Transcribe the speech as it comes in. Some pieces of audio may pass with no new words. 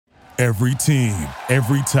Every team,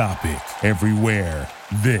 every topic, everywhere.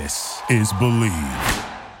 This is Believe.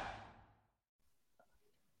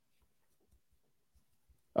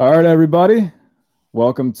 All right, everybody.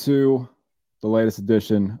 Welcome to the latest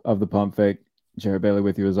edition of the Pump Fake. Jarrett Bailey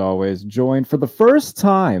with you as always, joined for the first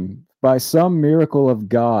time by some miracle of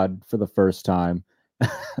God for the first time.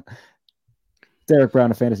 Derek Brown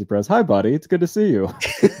of Fantasy Pros. Hi, buddy. It's good to see you.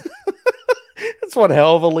 That's one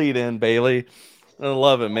hell of a lead in, Bailey. I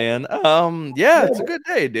love it, man. Yeah, it's a good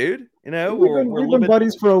day, dude. You know, we've been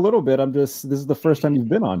buddies for a little bit. This is the first time you've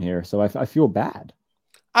been on here, so I feel bad.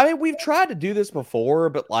 I mean, we've tried to do this before,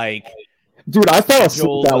 but like, dude, I fell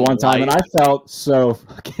asleep that one time, and I felt so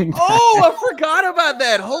fucking bad. Oh, I forgot about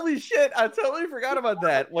that. Holy shit. I totally forgot about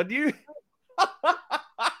that. When you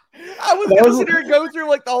I was going to sit here and go through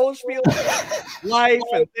like the whole spiel of life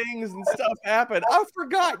and things and stuff happened. I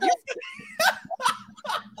forgot.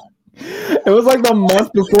 It was like the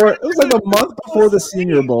month before. It was like the month before the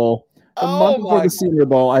Senior Bowl. The month before the Senior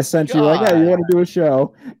Bowl, I sent you like, "Yeah, you want to do a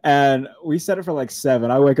show?" And we set it for like 7.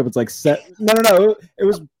 I wake up, it's like No. It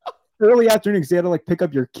was early afternoon because you had to like pick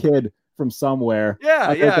up your kid from somewhere. Yeah.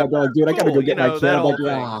 Like, dude, I gotta go get my kid. I'm like,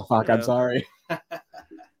 oh fuck, I'm sorry.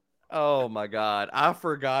 Oh my God, I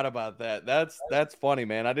forgot about that. That's funny,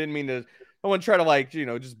 man. I didn't mean to. I wouldn't try to like,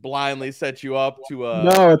 just blindly set you up to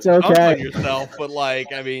no, it's okay. Yourself, but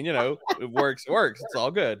like, I mean, it works. It's all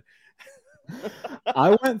good.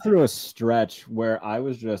 I went through a stretch where I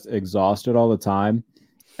was just exhausted all the time,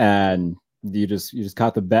 and you just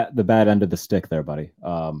caught the bad end of the stick there, buddy.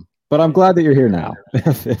 But I'm glad that you're here now.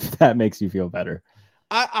 if that makes you feel better.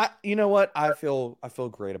 You know what? I feel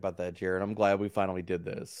great about that, Jared. I'm glad we finally did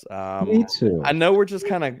this. Me too. I know we're just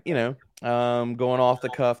kind of, going off the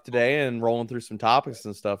cuff today and rolling through some topics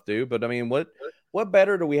and stuff, dude. But I mean, what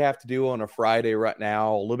better do we have to do on a Friday right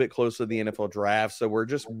now, a little bit closer to the NFL draft? So we're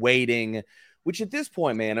just waiting, which at this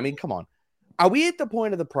point, man, I mean, come on. Are we at the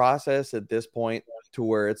point of the process at this point to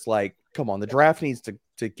where it's like, come on, the draft needs to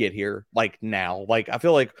get here like now? Like, I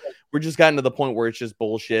feel like we're just gotten to the point where it's just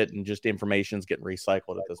bullshit and just information's getting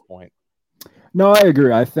recycled at this point. No, I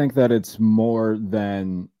agree. I think that it's more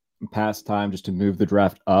than past time just to move the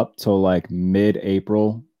draft up till like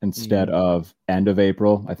mid-April instead of end of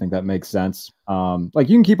April. I think that makes sense. Like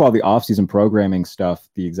you can keep all the off-season programming stuff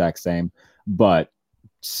the exact same, but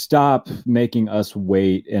stop making us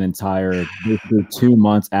wait an entire 2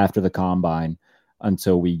 months after the combine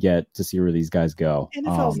until we get to see where these guys go.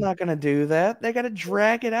 NFL's not going to do that. They got to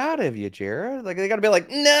drag it out of you, Jared. Like they got to be like,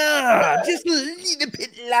 no, just a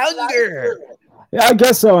bit longer. Yeah, I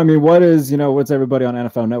guess so. I mean, what's everybody on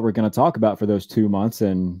NFL Network going to talk about for those 2 months,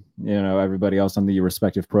 and everybody else on the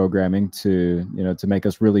respective programming to make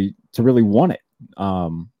us really want it.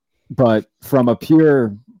 But from a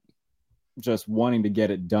pure just wanting to get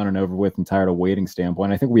it done and over with and tired of waiting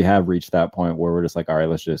standpoint, I think we have reached that point where we're just like, all right,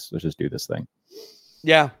 let's just do this thing.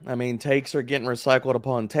 Yeah, I mean, takes are getting recycled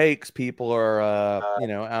upon takes. People are,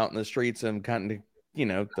 out in the streets and kind of,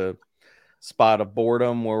 the spot of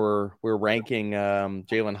boredom where we're ranking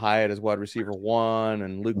Jalen Hyatt as wide receiver 1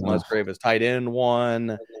 and Luke Musgrave as tight end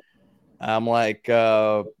 1. I'm like,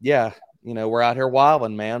 we're out here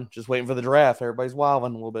wilding, man. Just waiting for the draft. Everybody's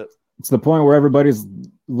wilding a little bit. It's the point where everybody's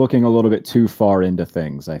looking a little bit too far into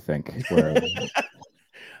things, I think.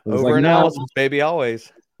 Over-analysis, baby,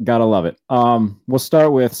 always. Gotta love it. We'll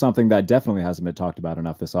start with something that definitely hasn't been talked about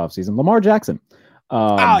enough this offseason. Lamar Jackson.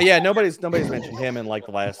 Nobody's mentioned him in like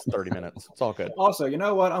the last 30 minutes. It's all good. Also, you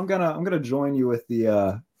know what? I'm gonna join you with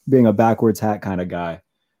the being a backwards hat kind of guy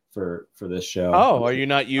for this show. Oh, are you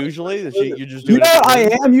not usually? You just do I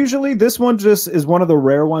am usually. This one just is one of the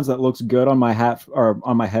rare ones that looks good on my hat or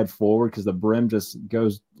on my head forward because the brim just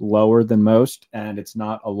goes lower than most, and it's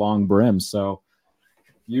not a long brim. So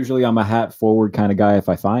usually I'm a hat forward kind of guy if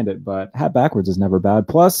I find it, but hat backwards is never bad.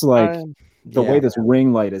 Plus, the way this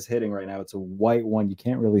ring light is hitting right now, it's a white one. You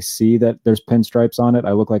can't really see that there's pinstripes on it.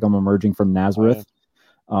 I look like I'm emerging from Nazareth.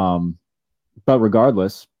 But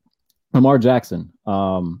regardless, Lamar Jackson.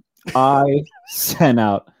 I sent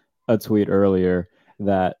out a tweet earlier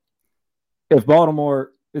that if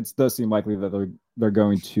Baltimore, it does seem likely that they're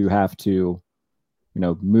going to have to,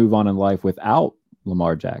 move on in life without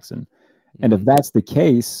Lamar Jackson. And if that's the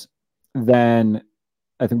case, then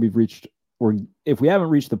I think if we haven't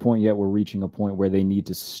reached the point yet, we're reaching a point where they need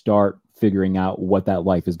to start figuring out what that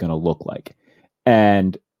life is going to look like.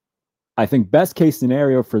 And I think best case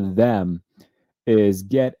scenario for them is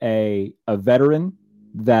get a veteran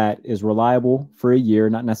that is reliable for a year,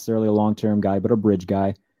 not necessarily a long-term guy, but a bridge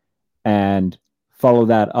guy, and follow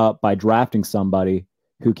that up by drafting somebody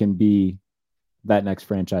who can be that next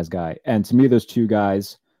franchise guy. And to me, those two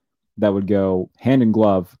guys that would go hand in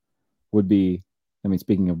glove would be, I mean,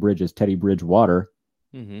 speaking of Bridges, Teddy Bridgewater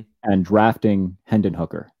and drafting Hendon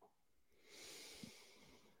Hooker.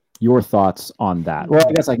 Your thoughts on that? Well,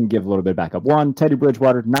 I guess I can give a little bit of backup. One, Teddy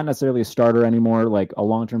Bridgewater, not necessarily a starter anymore, like a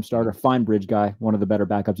long-term starter. Fine bridge guy, one of the better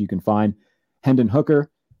backups you can find. Hendon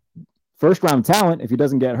Hooker, first-round talent. If he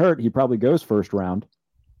doesn't get hurt, he probably goes first round.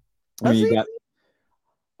 I mean,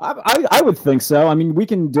 I would think so. I mean, we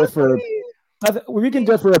can differ. We can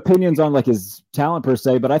differ opinions on like his talent per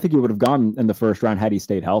se, but I think he would have gone in the first round had he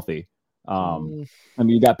stayed healthy. I mean,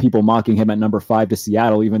 you got people mocking him at number 5 to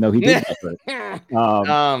Seattle, even though he did get hurt.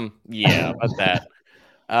 Yeah, about that.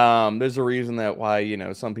 There's a reason that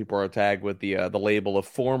why some people are tagged with the label of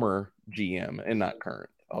former GM and not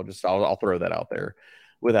current. I'll throw that out there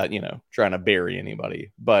without trying to bury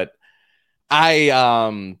anybody. But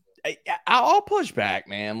I'll push back,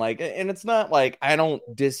 man. Like, and it's not like I don't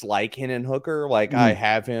dislike Hendon Hooker. Like, I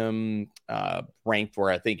have him ranked where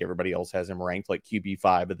I think everybody else has him ranked, like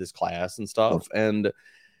QB5 of this class and stuff. And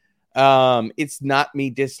it's not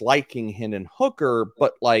me disliking Hendon Hooker,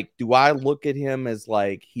 but like, do I look at him as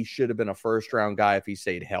like he should have been a first round guy if he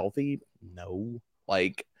stayed healthy? No.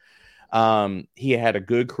 Like, he had a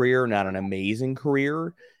good career, not an amazing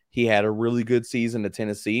career. He had a really good season at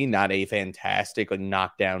Tennessee, not a fantastic, like,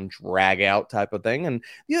 knockdown, drag out type of thing. And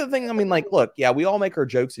the other thing, I mean, like, look, yeah, we all make our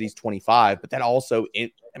jokes that he's 25, but that also,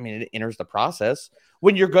 it enters the process.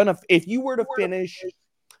 When you're going to, if you were to finish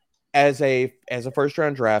as a first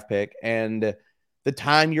round draft pick and the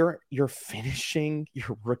time you're finishing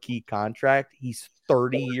your rookie contract, he's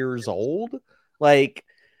 30 years old. Like,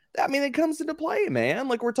 I mean, it comes into play, man.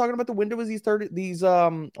 Like, we're talking about the window as these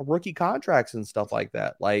rookie contracts and stuff like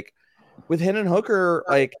that. Like, with Hendon Hooker,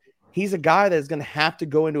 like, he's a guy that's going to have to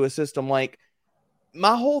go into a system. Like,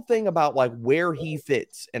 my whole thing about like where he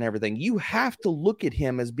fits and everything, you have to look at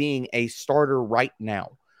him as being a starter right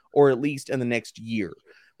now, or at least in the next year,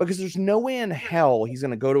 because there's no way in hell he's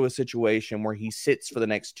going to go to a situation where he sits for the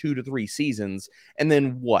next 2 to 3 seasons. And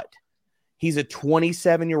then what? He's a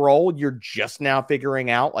 27-year-old. You're just now figuring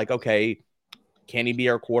out, like, okay, can he be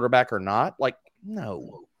our quarterback or not? Like,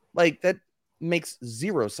 no. Like, that makes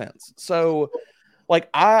zero sense. So, like,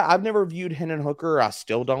 I've never viewed Hendon Hooker, I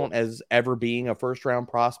still don't, as ever being a first-round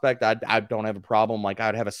prospect. I don't have a problem. Like,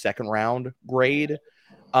 I'd have a second-round grade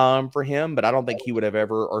for him, but I don't think he would have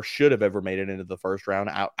ever or should have ever made it into the first round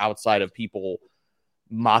outside of people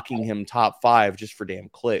mocking him top 5 just for damn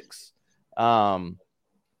clicks. So,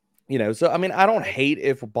 I mean, I don't hate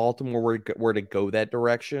if Baltimore were to go that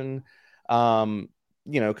direction, considering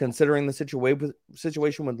the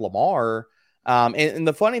situation with Lamar. And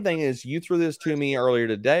the funny thing is, you threw this to me earlier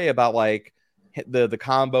today about like the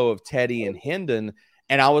combo of Teddy and Hendon.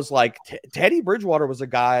 And I was like, Teddy Bridgewater was a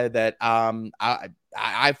guy that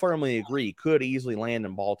I firmly agree could easily land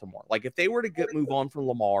in Baltimore. Like, if they were to move on from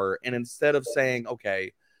Lamar, and instead of saying,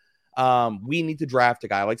 okay, we need to draft a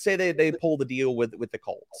guy, like say they pull the deal with the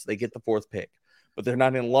Colts, they get the 4th pick, but they're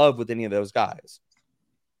not in love with any of those guys.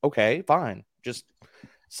 Okay, fine. Just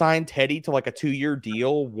sign Teddy to like a 2-year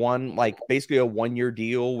deal, basically a 1-year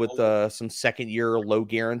deal with some second-year low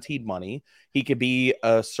guaranteed money. He could be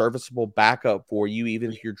a serviceable backup for you,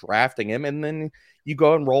 even if you're drafting him, and then you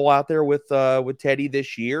go and roll out there with Teddy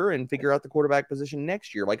this year and figure out the quarterback position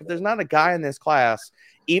next year. Like, if there's not a guy in this class,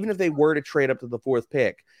 even if they were to trade up to the 4th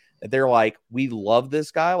pick, they're like, we love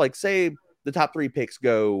this guy. Like, say the top 3 picks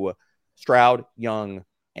go Stroud, Young,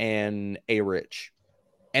 and A-Rich.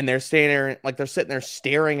 And they're sitting there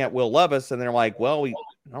staring at Will Levis, and they're like, well, we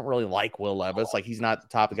don't really like Will Levis. Like, he's not the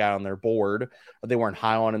top guy on their board, or they weren't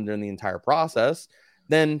high on him during the entire process.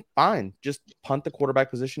 Then fine, just punt the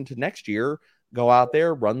quarterback position to next year. Go out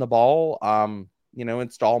there, run the ball,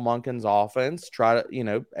 install Monken's offense. Try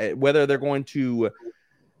to, whether they're going to,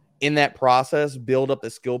 in that process, build up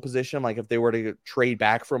the skill position. Like, if they were to trade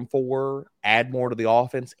back from 4, add more to the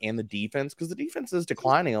offense and the defense, because the defense is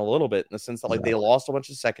declining a little bit in the sense that, like, they lost a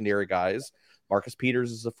bunch of secondary guys. Marcus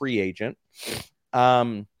Peters is a free agent.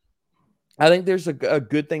 I think there's a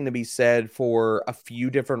good thing to be said for a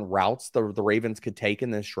few different routes the Ravens could take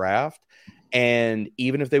in this draft. And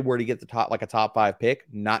even if they were to get a top 5 pick,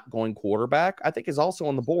 not going quarterback, I think is also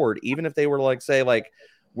on the board. Even if they were to, like, say, like,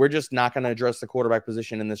 we're just not going to address the quarterback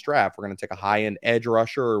position in this draft, we're going to take a high-end edge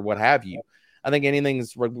rusher or what have you. I think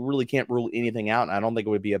we really can't rule anything out, and I don't think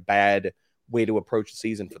it would be a bad way to approach the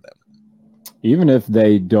season for them. Even if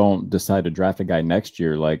they don't decide to draft a guy next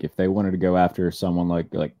year, like if they wanted to go after someone like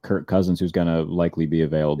Kirk Cousins, who's going to likely be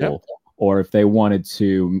available, or if they wanted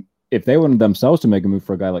themselves to make a move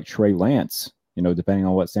for a guy like Trey Lance, depending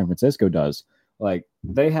on what San Francisco does, Like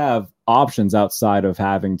they have options outside of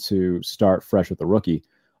having to start fresh with a rookie.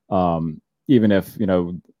 Even if,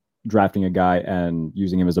 drafting a guy and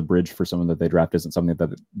using him as a bridge for someone that they draft isn't something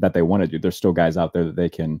that they want to do. There's still guys out there that they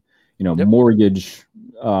can, mortgage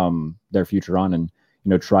their future on and,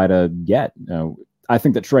 try to get. I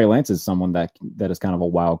think that Trey Lance is someone that is kind of a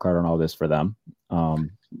wild card on all this for them. I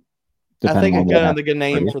think a good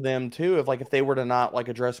name for them too. If they were to not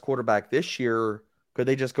address quarterback this year, could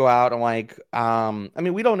they just go out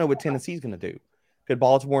and we don't know what Tennessee's going to do. Could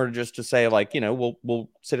Baltimore just to say we'll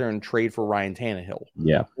sit here and trade for Ryan Tannehill,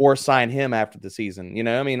 or sign him after the season?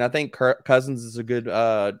 I think Cousins is a good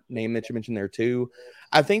name that you mentioned there too.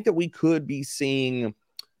 I think that we could be seeing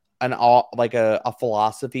a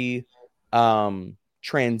philosophy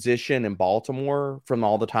transition in Baltimore from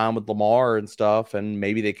all the time with Lamar and stuff, and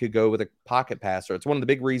maybe they could go with a pocket passer. It's one of the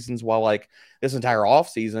big reasons why this entire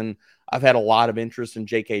offseason I've had a lot of interest in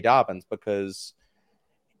J.K. Dobbins, because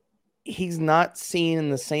he's not seen in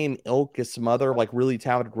the same ilk as some other really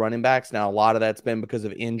talented running backs. Now, a lot of that's been because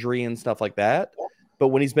of injury and stuff like that. But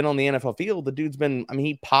when he's been on the NFL field, the dude's been,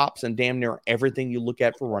 he pops in damn near everything you look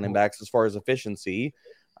at for running backs as far as efficiency.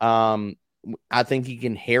 I think he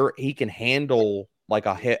can handle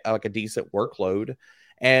a decent workload.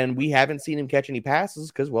 And we haven't seen him catch any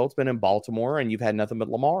passes because, it's been in Baltimore and you've had nothing but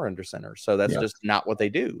Lamar under center. So that's just not what they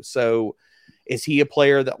do. So is he a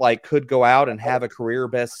player that could go out and have a career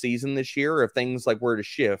best season this year if things were to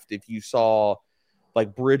shift? If you saw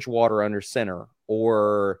Bridgewater under center,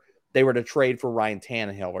 or they were to trade for Ryan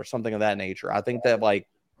Tannehill or something of that nature, I think that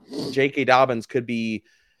J.K. Dobbins could be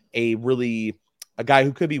a guy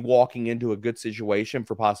who could be walking into a good situation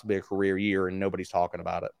for possibly a career year, and nobody's talking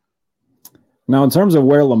about it. Now, in terms of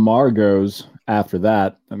where Lamar goes after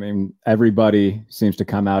that, everybody seems to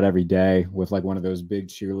come out every day with one of those big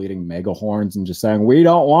cheerleading mega horns and just saying, we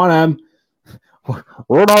don't want him.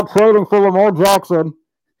 We're not trading for Lamar Jackson.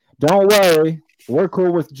 Don't worry. We're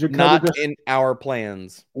cool with Jacoby. Not in our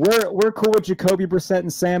plans. We're cool with Jacoby Brissett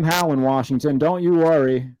and Sam Howell in Washington. Don't you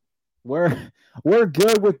worry. We're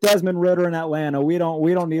good with Desmond Ridder in Atlanta. We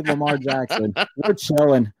don't need Lamar Jackson. We're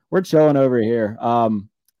chilling. We're chilling over here.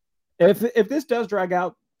 If this does drag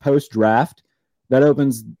out post draft, that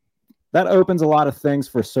opens a lot of things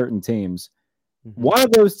for certain teams. Mm-hmm. One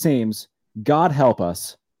of those teams, God help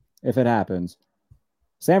us if it happens,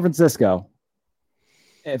 San Francisco.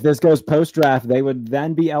 If this goes post draft, they would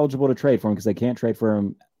then be eligible to trade for him because they can't trade for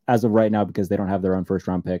him as of right now because they don't have their own first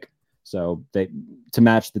round pick. So to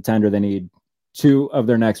match the tender, they need 2 of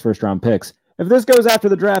their next first round picks. If this goes after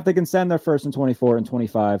the draft, they can send their first in 24 and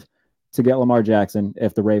 25 to get Lamar Jackson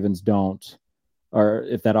if the Ravens don't, or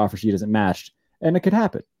if that offer sheet isn't matched, and it could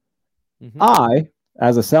happen. Mm-hmm. I,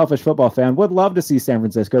 as a selfish football fan, would love to see San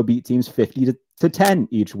Francisco beat teams 50 to 10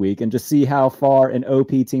 each week and just see how far an OP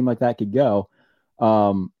team like that could go.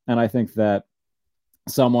 And I think that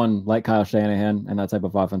someone like Kyle Shanahan and that type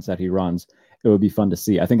of offense that he runs, it would be fun to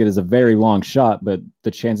see. I think it is a very long shot, but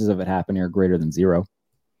the chances of it happening are greater than 0.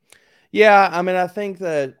 Yeah, I think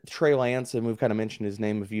that Trey Lance, and we've kind of mentioned his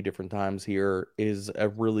name a few different times here, is a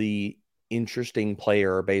really interesting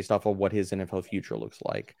player based off of what his NFL future looks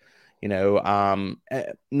like.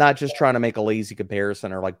 Not just trying to make a lazy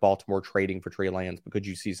comparison or Baltimore trading for Trey Lance, but could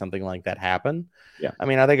you see something like that happen? Yeah. I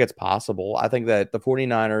think it's possible. I think that the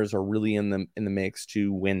 49ers are really in the mix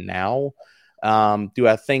to win now. Do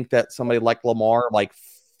I think that somebody like Lamar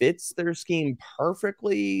fits their scheme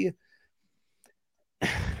perfectly?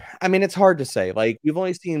 It's hard to say. We've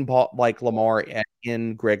only seen Lamar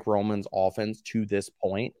in Greg Roman's offense to this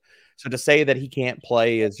point. So to say that he can't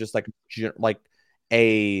play is just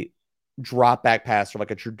a drop back passer,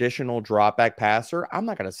 a traditional drop back passer, I'm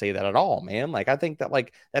not going to say that at all, man. I think that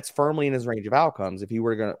that's firmly in his range of outcomes. If he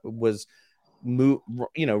was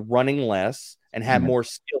running less and had more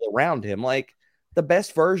skill around him, the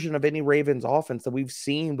best version of any Ravens offense that we've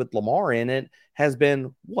seen with Lamar in it has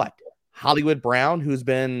been what? Hollywood Brown,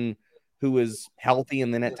 who is healthy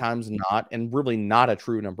and then at times not, and really not a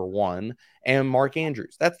true number one, and Mark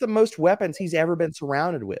Andrews. That's the most weapons he's ever been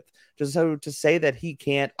surrounded with. So to say that he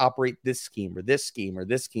can't operate this scheme or this scheme or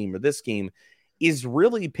this scheme or this scheme is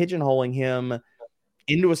really pigeonholing him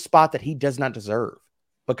into a spot that he does not deserve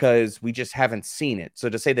because we just haven't seen it. So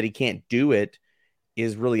to say that he can't do it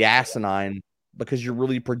is really asinine because you're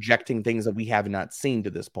really projecting things that we have not seen to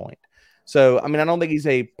this point. So, I don't think he's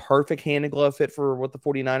a perfect hand and glove fit for what the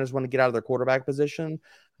 49ers want to get out of their quarterback position.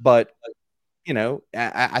 But,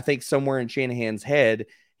 I think somewhere in Shanahan's head,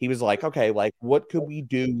 he was like, okay, what could we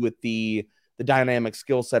do with the dynamic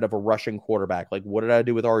skill set of a rushing quarterback? What did I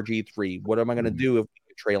do with RG3? What am I going to do if we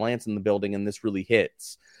get Trey Lance in the building and this really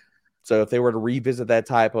hits? So if they were to revisit that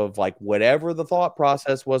type of like whatever the thought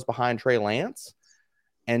process was behind Trey Lance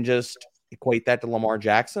and just equate that to Lamar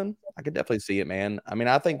Jackson, I could definitely see it, man. I mean,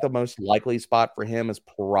 I think the most likely spot for him is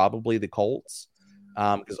probably the Colts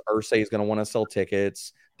because Irsay is going to want to sell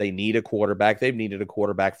tickets. They need a quarterback. They've needed a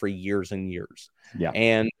quarterback for years and years. Yeah.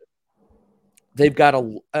 And they've got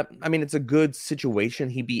it's a good situation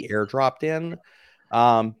he'd be airdropped in.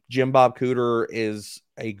 Jim Bob Cooter is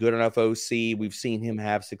a good enough OC. We've seen him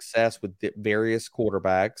have success with various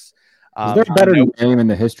quarterbacks. Is there a better name in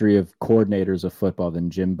the history of coordinators of football than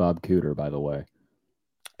Jim Bob Cooter, by the way?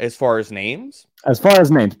 As far as names? As far as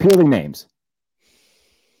names, purely names.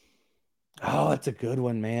 Oh, that's a good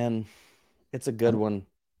one, man. It's a good one.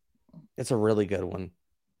 It's a really good one.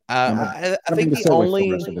 I think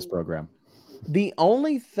the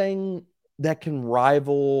only thing that can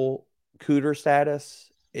rival Cooter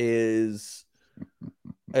status is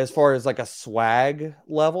as far as like a swag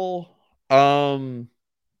level,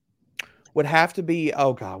 would have to be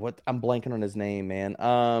I'm blanking on his name, man.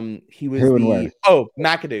 He was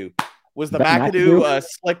McAdoo. Was the McAdoo a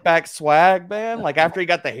slick back swag, man? Like after he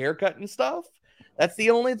got the haircut and stuff? That's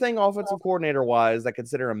the only thing offensive coordinator wise that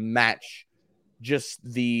consider a match just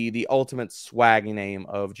the ultimate swaggy name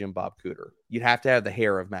of Jim Bob Cooter. You'd have to have the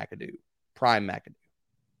hair of McAdoo, prime McAdoo.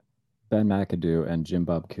 Ben McAdoo and Jim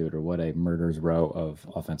Bob Cooter. What a murderer's row of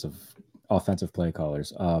offensive play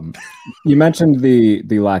callers. You mentioned the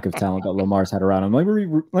lack of talent that Lamar's had around him.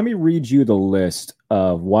 Let me read you the list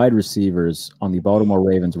of wide receivers on the Baltimore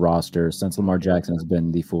Ravens roster since Lamar Jackson has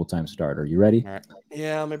been the full-time starter. You ready? All right.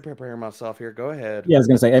 Yeah, I'm gonna prepare myself here. Go ahead. Yeah, I was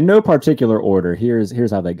gonna say, in no particular order.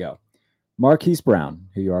 Here's how they go: Marquise Brown,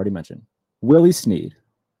 who you already mentioned, Willie Snead,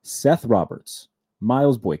 Seth Roberts,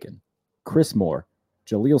 Miles Boykin, Chris Moore,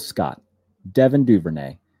 Jaleel Scott, Devin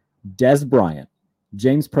Duvernay, Dez Bryant,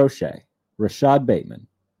 James Prochet, Rashad Bateman,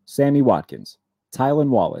 Sammy Watkins, Tylan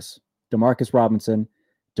Wallace, Demarcus Robinson,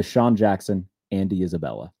 Deshaun Jackson, Andy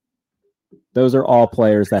Isabella. Those are all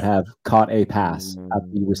players that have caught a pass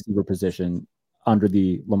at the receiver position under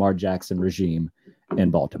the Lamar Jackson regime in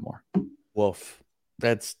Baltimore. Woof.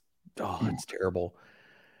 That's terrible.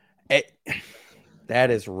 That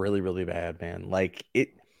is really, really bad, man. Like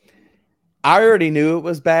I already knew it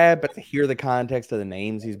was bad, but to hear the context of the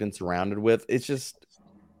names he's been surrounded with, it's just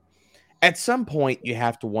at some point you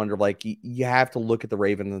have to wonder, like you have to look at the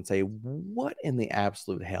Ravens and say, what in the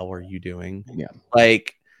absolute hell are you doing? Yeah.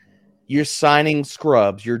 Like you're signing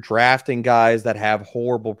scrubs, you're drafting guys that have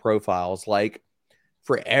horrible profiles. Like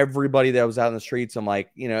for everybody that was out in the streets, I'm like,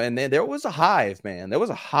 and then there was a hive, man. There was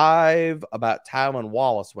a hive about Tylan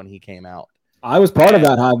Wallace when he came out. I was part of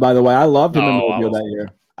that hive, by the way. I loved him in Mobile that year.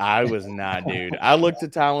 I was not, dude. I looked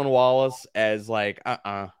at Tylan Wallace as like,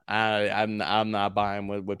 I'm not buying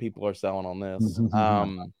what people are selling on this.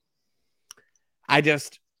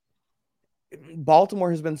 Baltimore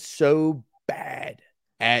has been so bad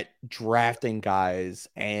at drafting guys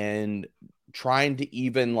and trying to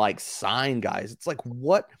even like sign guys. It's like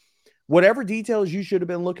whatever details you should have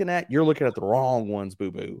been looking at, you're looking at the wrong ones,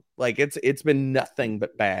 boo-boo. Like it's been nothing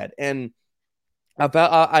but bad. And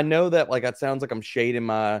I know that like it sounds like I'm shading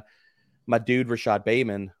my dude Rashad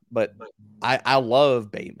Bateman, but I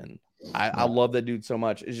love Bateman. I love that dude so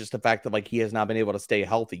much. It's just the fact that like he has not been able to stay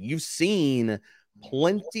healthy. You've seen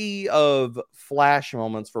plenty of flash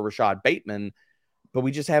moments for Rashad Bateman, but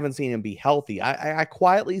we just haven't seen him be healthy. I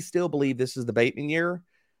quietly still believe this is the Bateman year.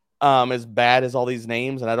 As bad as all these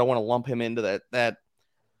names, and I don't want to lump him into that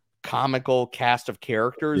comical cast of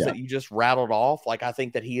characters that you just rattled off. Like I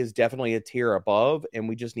think that he is definitely a tier above, and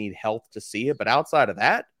we just need health to see it. But outside of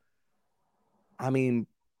that, I mean,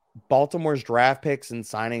 Baltimore's draft picks and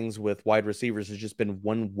signings with wide receivers has just been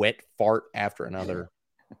one wet fart after another.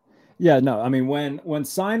 Yeah, no, I mean when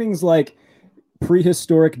signings like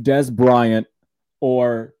prehistoric Dez Bryant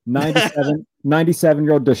or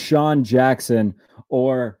 97-year-old Deshaun Jackson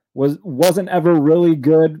or wasn't ever really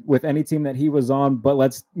good with any team that he was on,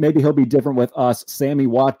 but maybe he'll be different with us, Sammy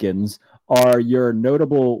Watkins, are your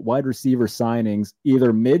notable wide receiver signings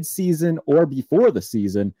either mid-season or before the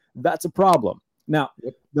season. That's a problem. Now,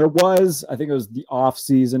 there was, I think it was the off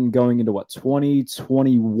season going into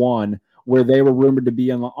 2021, where they were rumored to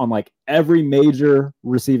be on like every major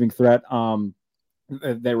receiving threat.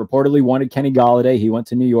 They reportedly wanted Kenny Golladay. He went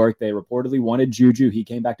to New York. They reportedly wanted Juju. He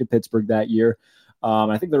came back to Pittsburgh that year.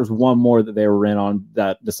 I think there was one more that they were in on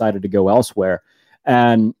that decided to go elsewhere.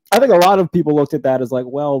 And I think a lot of people looked at that as like,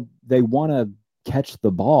 well, they want to catch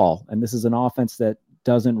the ball. And this is an offense that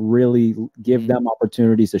doesn't really give them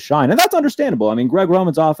opportunities to shine. And that's understandable. I mean, Greg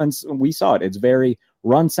Roman's offense, we saw it. It's very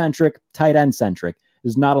run-centric, tight end-centric.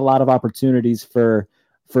 There's not a lot of opportunities for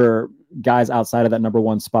for guys outside of that number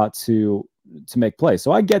one spot to make plays.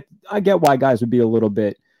 So I get why guys would be a little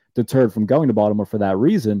bit deterred from going to Baltimore for that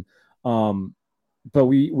reason. But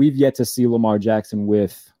we've yet to see Lamar Jackson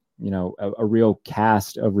with, a real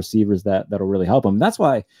cast of receivers that'll really help him. That's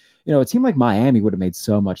why, a team like Miami would have made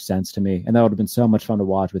so much sense to me, and that would have been so much fun to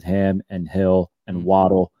watch with him and Hill and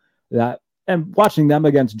Waddle. And watching them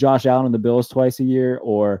against Josh Allen and the Bills twice a year,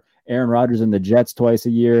 or Aaron Rodgers and the Jets twice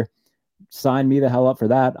a year, sign me the hell up for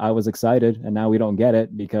that. I was excited, and now we don't get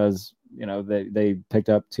it because they picked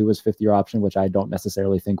up Tua's fifth-year option, which I don't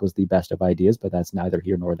necessarily think was the best of ideas, but that's neither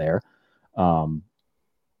here nor there.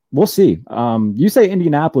 We'll see. You say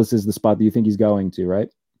Indianapolis is the spot that you think he's going to, right?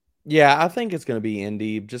 Yeah, I think it's going to be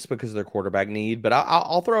Indy just because of their quarterback need. But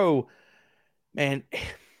I'll throw, man,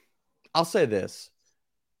 I'll say this.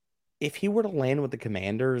 If he were to land with the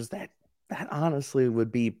Commanders, that honestly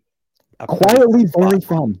would be quietly very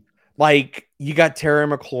fun. Like, you got Terry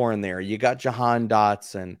McLaurin there. You got Jahan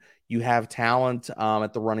Dotson. You have talent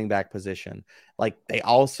at the running back position. Like, they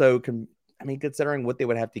also can, considering what they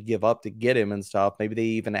would have to give up to get him and stuff, maybe they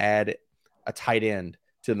even add a tight end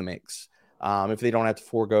to the mix. If they don't have to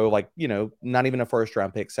forego, not even a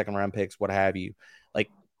first-round pick, second-round picks, what have you. Like,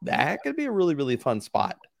 that could be a really, really fun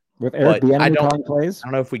spot. With Eric Bieniemy calling plays? I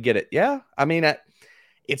don't know if we get it. Yeah.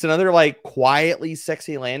 It's another, quietly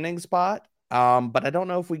sexy landing spot. But I don't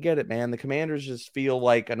know if we get it, man. The Commanders just feel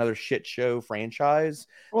like another shit show franchise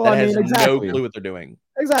that has no clue what they're doing.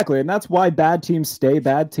 Exactly, and that's why bad teams stay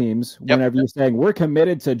bad teams. Whenever you're saying we're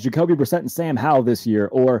committed to Jacoby Brissett and Sam Howell this year,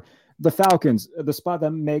 or the Falcons, the spot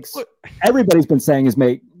that makes everybody's been saying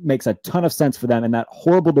makes a ton of sense for them in that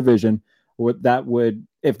horrible division. That would,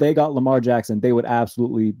 if they got Lamar Jackson, they would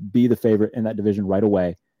absolutely be the favorite in that division right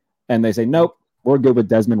away. And they say, nope, we're good with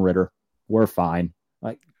Desmond Ridder. We're fine.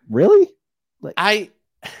 Like, really? I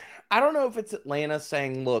don't know if it's Atlanta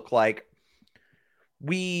saying, look,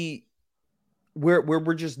 we're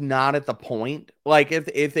just not at the point. Like,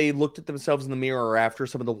 if they looked at themselves in the mirror after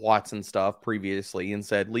some of the Watson stuff previously and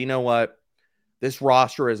said, you know what, this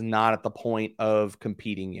roster is not at the point of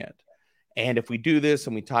competing yet. And if we do this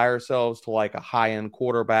and we tie ourselves to a high-end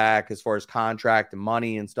quarterback as far as contract and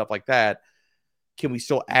money and stuff like that, can we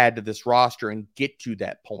still add to this roster and get to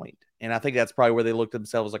that point? And I think that's probably where they looked at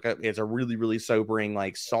themselves it's a really, really sobering,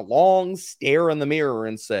 long stare in the mirror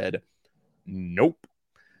and said, nope.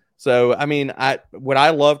 So, would I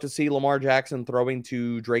love to see Lamar Jackson throwing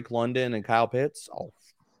to Drake London and Kyle Pitts? Oh,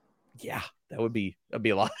 yeah, that'd be a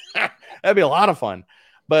lot. That'd be a lot of fun.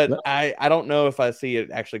 But I don't know if I see it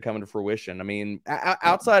actually coming to fruition.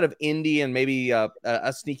 Outside of Indy and maybe a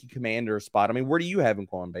sneaky Commander spot, where do you have him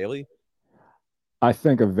going, Bailey? I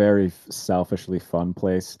think a very selfishly fun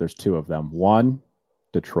place. There's two of them. One,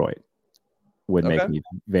 Detroit would make me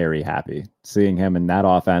very happy seeing him in that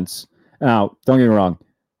offense. Now, don't get me wrong.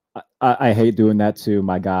 I hate doing that to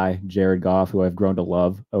my guy, Jared Goff, who I've grown to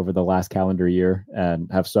love over the last calendar year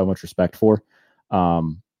and have so much respect for.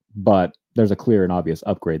 But there's a clear and obvious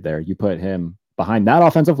upgrade there. You put him behind that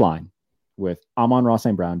offensive line with Amon-Ra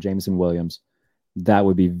St. Brown, Jameson Williams. That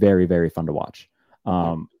would be very, very fun to watch.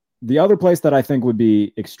 The other place that I think would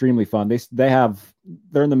be extremely fun,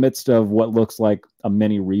 they're in the midst of what looks like a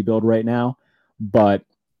mini rebuild right now. But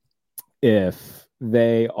if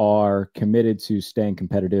they are committed to staying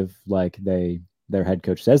competitive like their head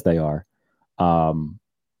coach says they are,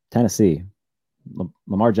 Tennessee,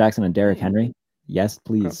 Lamar Jackson and Derrick Henry, yes,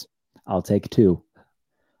 please. I'll take two.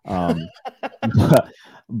 But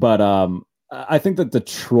I think that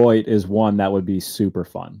Detroit is one that would be super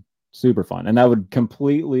fun. And that would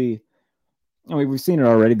completely, we've seen it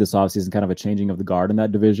already this offseason, kind of a changing of the guard in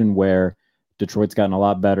that division where Detroit's gotten a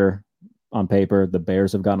lot better on paper. The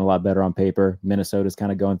Bears have gotten a lot better on paper. Minnesota's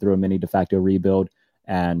kind of going through a mini de facto rebuild,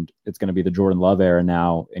 and it's going to be the Jordan Love era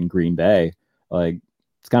now in Green Bay.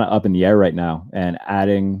 It's kind of up in the air right now, and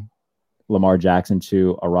adding Lamar Jackson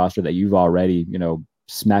to a roster that you've already,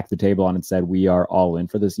 smacked the table on and said, we are all in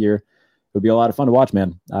for this year. It would be a lot of fun to watch,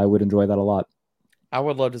 man. I would enjoy that a lot. I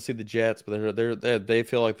would love to see the Jets, but they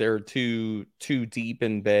feel like they're too deep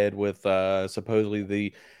in bed with supposedly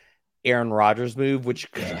the Aaron Rodgers move, which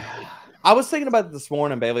I was thinking about this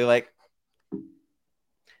morning, Bailey.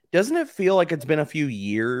 Doesn't it feel like it's been a few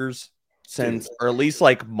years since, or at least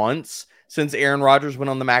months since Aaron Rodgers went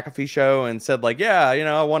on the McAfee show and said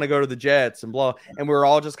I want to go to the Jets and blah. And we were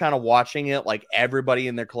all just kind of watching it, everybody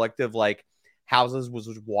in their collective houses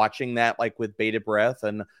was watching that with bated breath.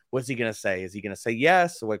 And what's he gonna say? Is he gonna say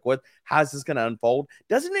yes? How's this gonna unfold?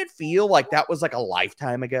 Doesn't it feel like that was a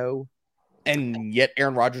lifetime ago, and yet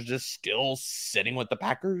Aaron Rodgers is still sitting with the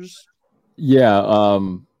Packers? Yeah.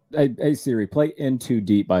 Hey Siri, play In Too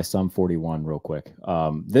Deep by Sum 41 real quick.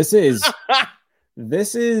 This is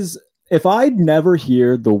if I'd never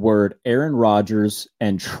hear the word Aaron Rodgers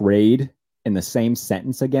and trade in the same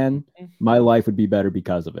sentence again, my life would be better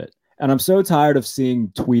because of it. And I'm so tired of seeing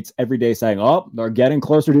tweets every day saying, "Oh, they're getting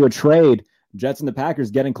closer to a trade. Jets and the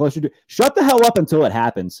Packers getting closer to." Shut the hell up until it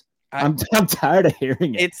happens. I'm tired of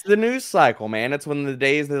hearing it. It's the news cycle, man. It's when the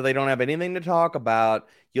days that they don't have anything to talk about.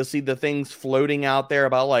 You'll see the things floating out there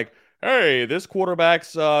about like, hey, this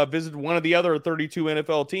quarterback's visited one of the other 32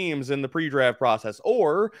 NFL teams in the pre-draft process.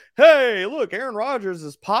 Or, hey, look, Aaron Rodgers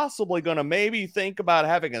is possibly going to maybe think about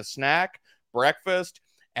having a snack, breakfast,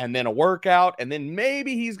 and then a workout. And then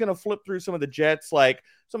maybe he's going to flip through some of the Jets, like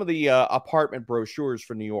some of the apartment brochures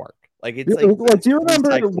for New York. Like, it's like, do you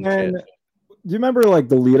remember when... Shit. Do you remember like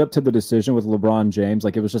the lead up to the decision with LeBron James?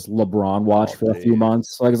 Like it was just LeBron watch for a few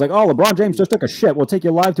months. Like it's like, oh, LeBron James just took a shit. We'll take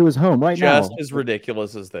you live to his home right now. Just as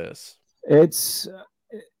ridiculous as this. It's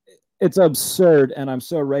absurd, and I'm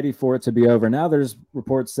so ready for it to be over. Now there's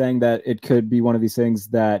reports saying that it could be one of these things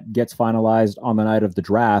that gets finalized on the night of the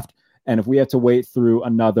draft. And if we have to wait through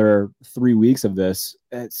another 3 weeks of this,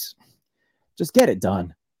 it's just get it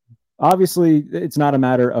done. Obviously, it's not a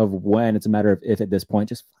matter of when, it's a matter of if at this point.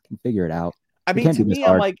 Just fucking figure it out. I mean, to me,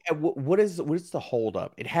 I'm like, what is the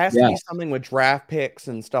holdup? It has to be something with draft picks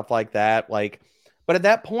and stuff like that. Like, but at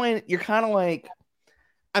that point, you're kind of like,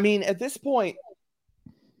 I mean, at this point,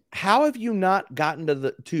 how have you not gotten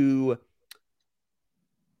to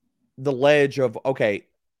the ledge of, okay,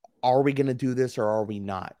 are we going to do this or are we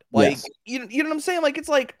not? Like, you know what I'm saying? Like, it's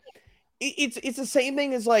like, it's the same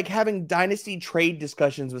thing as like having dynasty trade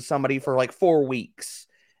discussions with somebody for like 4 weeks.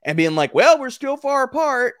 And being like, well, we're still far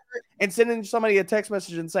apart, and sending somebody a text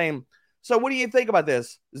message and saying, so what do you think about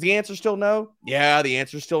this? Is the answer still no? Yeah, the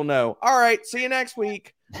answer's still no. All right, see you next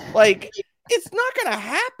week. Like, it's not going to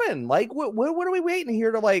happen. Like, what are we waiting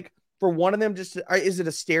here to, like, for one of them just to, is it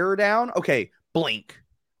a stare down? Okay, blink.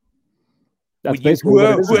 That's basically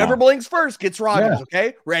whoever blinks first gets Rodgers,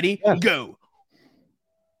 okay? Ready, go.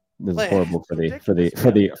 This is horrible for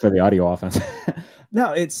the audio offense.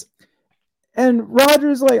 No, it's... And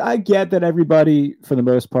Rodgers, like, I get that everybody, for the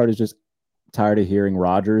most part, is just tired of hearing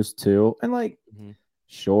Rodgers, too. And, like,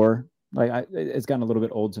 sure, like, it's gotten a little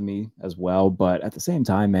bit old to me as well. But at the same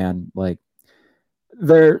time, man, like,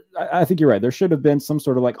 I think you're right. There should have been some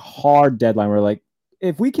sort of, like, hard deadline where, like,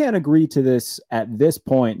 if we can't agree to this at this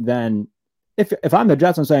point, then if I'm the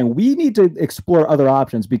Jets, I'm saying we need to explore other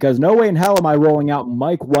options, because no way in hell am I rolling out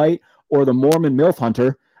Mike White or the Mormon MILF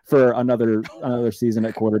Hunter for another season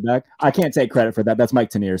at quarterback. I can't take credit for that. That's Mike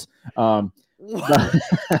Teniers. That's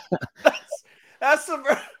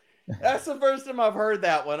the first time I've heard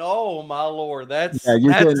that one. Oh my Lord. Wow. I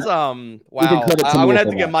would have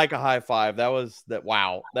to give Mike a high five.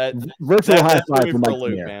 Wow. That virtual high five for Mike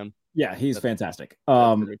Teniers, man. Yeah, he's fantastic.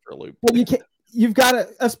 But you've got to,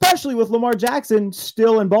 especially with Lamar Jackson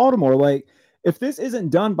still in Baltimore, like, if this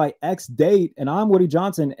isn't done by X date and I'm Woody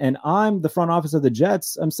Johnson and I'm the front office of the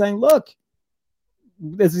Jets, I'm saying, look,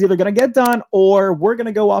 this is either going to get done or we're going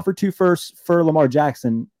to go offer 2 firsts for Lamar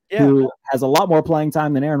Jackson, who has a lot more playing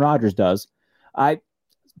time than Aaron Rodgers does. To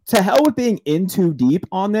hell with being in too deep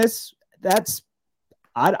on this.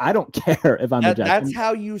 I don't care if I'm the Jets. That's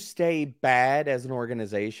how you stay bad as an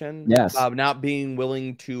organization. Yes. Not being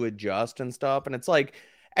willing to adjust and stuff. And it's like,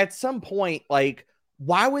 at some point, like,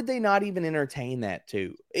 why would they not even entertain that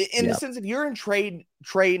too? In the sense, if you're in trade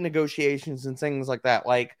negotiations and things like that,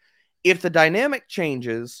 like, if the dynamic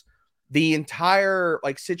changes, the entire,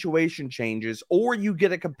 like, situation changes, or you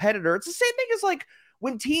get a competitor, it's the same thing as, like,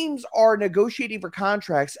 when teams are negotiating for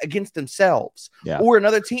contracts against themselves, or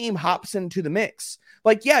another team hops into the mix.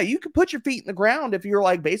 Like, yeah, you can put your feet in the ground if you're,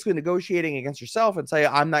 like, basically negotiating against yourself and say,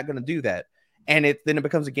 I'm not going to do that. And then it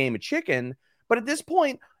becomes a game of chicken. But at this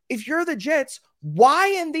point, if you're the Jets, why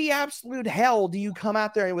in the absolute hell do you come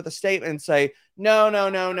out there with a statement and say, no,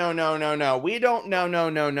 we don't,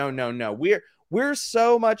 no. We're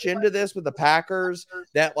so much into this with the Packers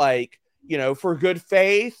that, like, you know, for good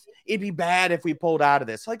faith, it'd be bad if we pulled out of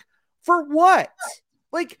this. Like, for what?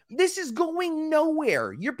 Like, this is going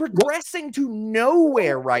nowhere. You're progressing to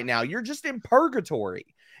nowhere right now. You're just in purgatory.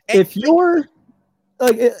 And if you're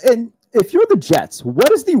the Jets,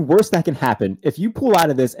 what is the worst that can happen if you pull out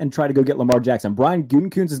of this and try to go get Lamar Jackson? Brian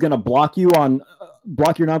Gutekunst is going to block your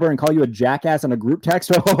number and call you a jackass in a group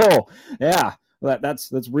text. Oh, yeah,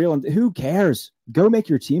 that's real. And who cares? Go make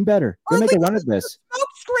your team better. Go make a run at this. Smoke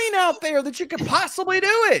screen out there that you could possibly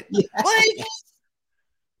do it. Yeah. Like,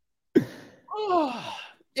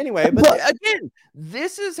 Anyway, but again,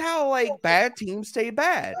 this is how like bad teams stay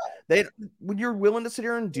bad. When you're willing to sit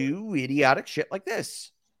here and do idiotic shit like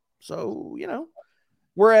this. So,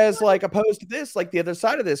 whereas like opposed to this, like the other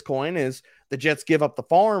side of this coin is the Jets give up the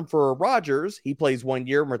farm for Rodgers. He plays 1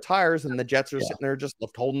 year and retires, and the Jets are sitting there just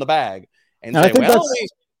left holding the bag and say, well,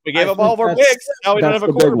 we gave up all of our picks. Now we don't have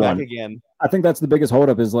a quarterback again. I think that's the biggest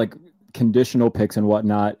holdup is like conditional picks and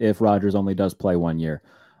whatnot if Rodgers only does play 1 year.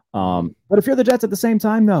 But if you're the Jets at the same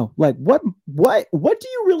time, though, like what do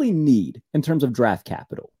you really need in terms of draft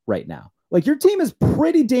capital right now? Like your team is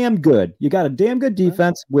pretty damn good. You got a damn good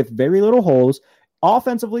defense with very little holes.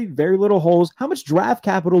 Offensively, very little holes. How much draft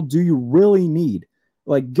capital do you really need?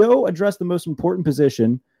 Like go address the most important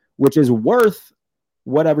position, which is worth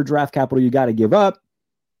whatever draft capital you got to give up,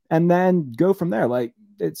 and then go from there. Like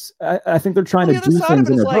I think they're trying to do things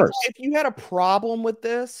in reverse. If you had a problem with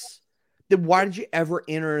this, then why did you ever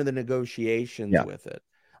enter the negotiations with it?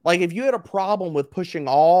 Like if you had a problem with pushing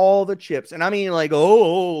all the chips, and I mean like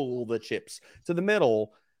the chips to the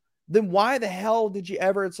middle, then why the hell did you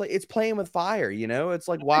ever? It's like it's playing with fire, It's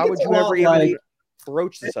like why would you ever even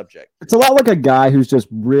broach the subject? It's a lot like a guy who's just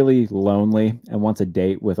really lonely and wants a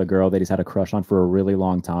date with a girl that he's had a crush on for a really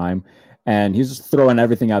long time, and he's just throwing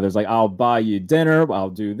everything out there. It's like I'll buy you dinner, I'll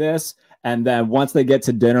do this. And then once they get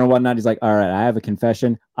to dinner and whatnot, he's like, all right, I have a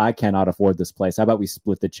confession. I cannot afford this place. How about we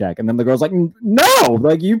split the check? And then the girl's like, no,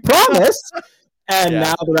 like you promised. And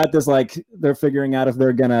now they're at this, like, they're figuring out if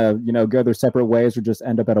they're going to, go their separate ways or just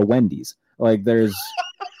end up at a Wendy's. Like there's,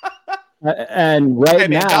 and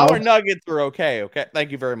now. Dollar nuggets are okay. Okay.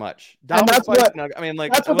 Thank you very much. That's what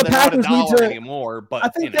the Packers need to anymore, but I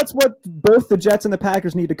think that's what both the Jets and the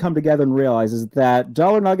Packers need to come together and realize is that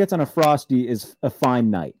dollar nuggets on a Frosty is a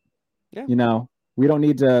fine night. Yeah. We don't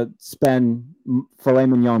need to spend filet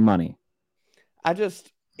mignon money.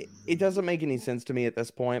 It doesn't make any sense to me at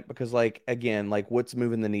this point because, like, again, like what's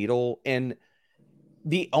moving the needle? And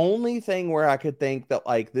the only thing where I could think that,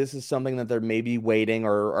 like, this is something that they're maybe waiting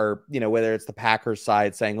or whether it's the Packers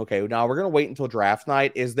side saying, okay, now we're going to wait until draft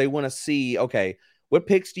night is they want to see, okay, what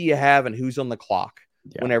picks do you have and who's on the clock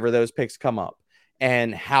whenever those picks come up?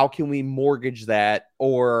 And how can we mortgage that?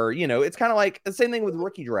 Or, it's kind of like the same thing with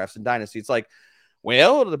rookie drafts and dynasty. It's like,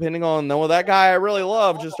 well, depending on that guy I really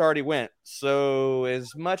love just already went. So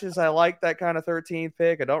as much as I like that kind of 13th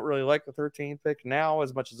pick, I don't really like the 13th pick now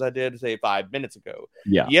as much as I did, say, 5 minutes ago.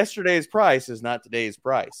 Yeah. Yesterday's price is not today's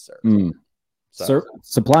price, sir. So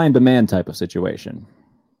supply and demand type of situation.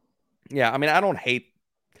 Yeah. I mean,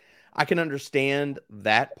 I can understand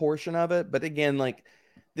that portion of it. But again, like,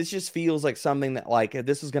 this just feels like something that, like, if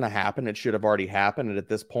this is going to happen, it should have already happened. And at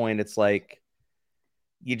this point, it's like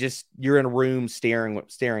you're in a room staring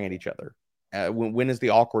at each other. When is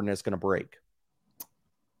the awkwardness going to break?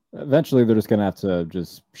 Eventually, they're just going to have to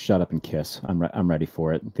just shut up and kiss. I'm ready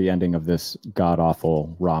for it. The ending of this god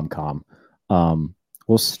awful rom-com.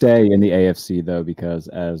 We'll stay in the AFC though, because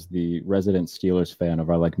as the resident Steelers fan of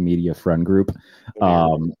our media friend group,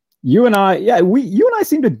 you and I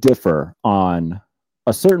seem to differ on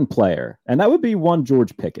a certain player, and that would be one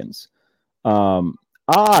George Pickens.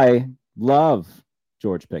 I love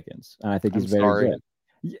George Pickens, and I think he's very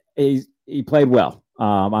good. He played well.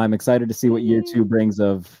 I'm excited to see what year 2 brings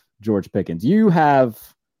of George Pickens. You have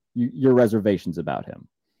your reservations about him.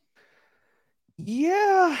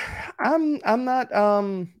 Yeah, I'm not.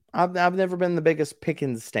 I've never been the biggest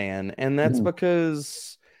Pickens stan, and that's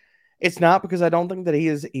because it's not because I don't think that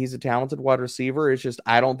he's a talented wide receiver. It's just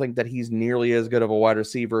I don't think that he's nearly as good of a wide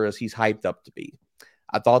receiver as he's hyped up to be.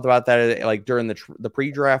 I thought about that like during the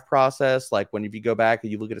pre-draft process. Like if you go back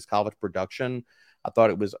and you look at his college production, I thought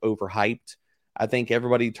it was overhyped. I think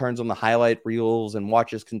everybody turns on the highlight reels and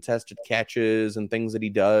watches contested catches and things that he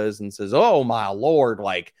does and says, "Oh my Lord,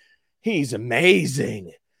 like he's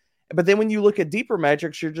amazing." But then when you look at deeper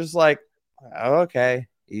metrics, you're just like, okay,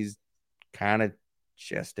 he's kind of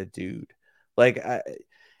just a dude. Like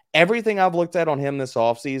everything I've looked at on him this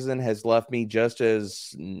offseason has left me just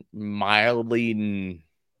as mildly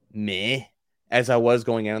meh as I was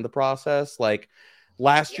going into the process. Like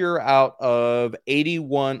last year, out of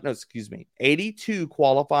 82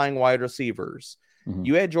 qualifying wide receivers,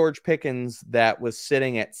 you had George Pickens that was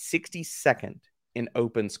sitting at 62nd in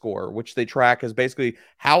open score, which they track as basically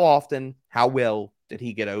how often, how well did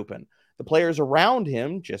he get open. The players around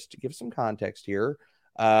him, just to give some context here,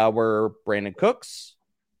 were Brandon Cooks,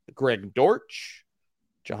 Greg Dortch,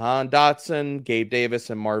 Jahan Dotson, Gabe Davis,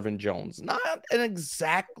 and Marvin Jones. Not an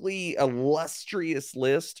exactly illustrious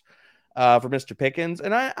list for Mr. Pickens.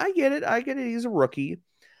 And I get it. He's a rookie.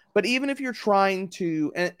 But even if you're trying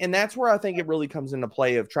to, and that's where I think it really comes into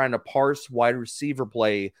play of trying to parse wide receiver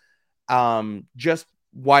play, just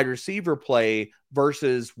wide receiver play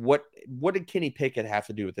versus what did Kenny Pickett have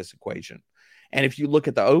to do with this equation? And if you look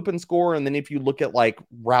at the open score, and then if you look at like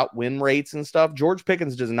route win rates and stuff, George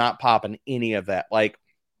Pickens does not pop in any of that. Like,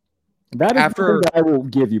 that is something that I will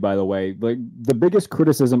give you, by the way. Like, the biggest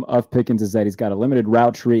criticism of Pickens is that he's got a limited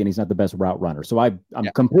route tree and he's not the best route runner. So I'm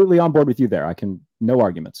completely on board with you there. No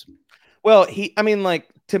arguments. Well,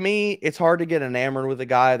 to me, it's hard to get enamored with a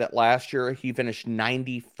guy that last year he finished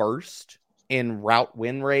 91st in route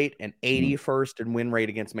win rate and 81st in win rate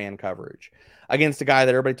against man coverage. Against a guy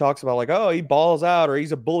that everybody talks about, like, oh, he balls out, or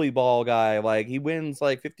he's a bully ball guy. Like, he wins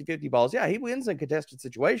like 50-50 balls. Yeah, he wins in contested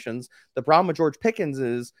situations. The problem with George Pickens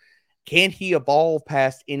is, can he evolve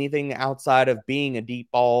past anything outside of being a deep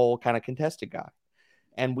ball kind of contested guy?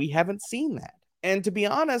 And we haven't seen that. And to be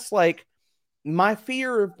honest, like, my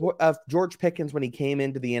fear of George Pickens when he came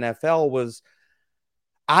into the NFL was,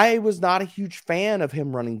 I was not a huge fan of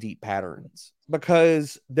him running deep patterns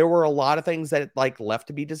because there were a lot of things that like left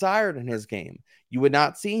to be desired in his game. You would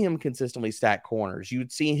not see him consistently stack corners. You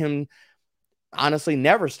would see him honestly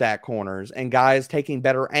never stack corners, and guys taking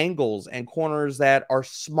better angles and corners that are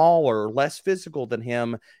smaller, less physical than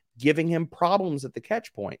him, giving him problems at the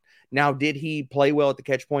catch point. Now, did he play well at the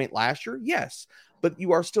catch point last year? Yes, but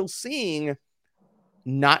you are still seeing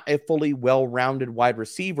not a fully well-rounded wide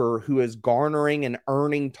receiver who is garnering and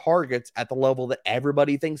earning targets at the level that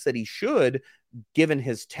everybody thinks that he should, given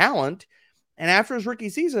his talent. And after his rookie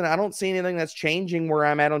season, I don't see anything that's changing where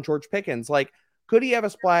I'm at on George Pickens. Like, could he have a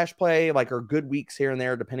splash play, like, or good weeks here and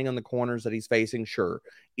there, depending on the corners that he's facing? Sure.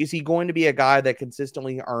 Is he going to be a guy that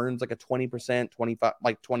consistently earns like a 20%, 25,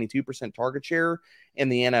 like 22% target share in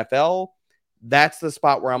the NFL? That's the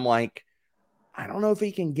spot where I'm like, I don't know if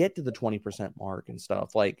he can get to the 20% mark and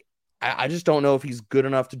stuff. Like, I just don't know if he's good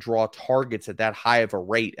enough to draw targets at that high of a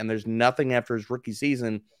rate. And there's nothing after his rookie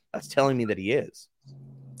season that's telling me that he is.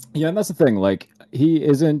 Yeah, and that's the thing. Like, he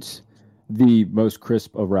isn't the most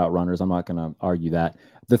crisp of route runners. I'm not going to argue that.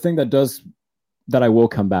 The thing that I will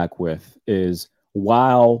come back with is,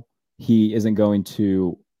 while he isn't going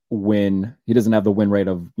to win, he doesn't have the win rate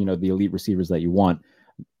of, the elite receivers that you want.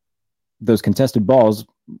 Those contested balls,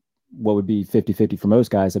 what would be 50-50 for most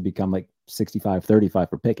guys, have become like 65-35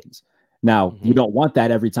 for Pickens. Now, you don't want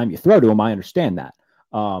that every time you throw to him. I understand that.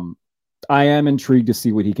 I am intrigued to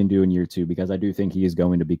see what he can do in year 2, because I do think he is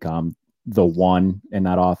going to become the one in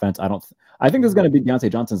that offense. I think this is going to be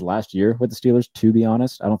Deontay Johnson's last year with the Steelers, to be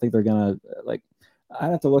honest. I don't think they're going to,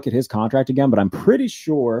 I'd have to look at his contract again, but I'm pretty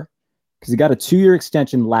sure, because he got a 2-year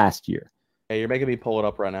extension last year. Hey, you're making me pull it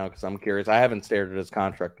up right now because I'm curious. I haven't stared at his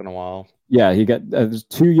contract in a while. Yeah, he got a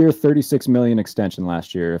 2-year, $36 million extension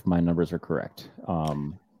last year, if my numbers are correct.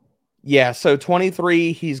 Yeah, so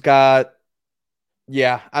 23, he's got.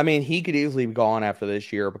 Yeah, I mean, he could easily be gone after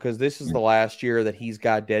this year, because this is the last year that he's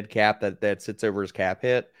got dead cap that sits over his cap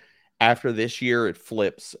hit. After this year, it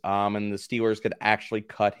flips, and the Steelers could actually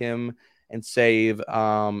cut him and save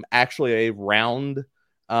actually a round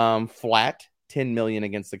flat $10 million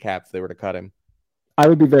against the cap if they were to cut him. I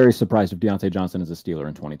would be very surprised if Deontay Johnson is a Steeler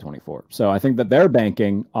in 2024. So I think that they're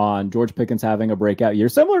banking on George Pickens having a breakout year,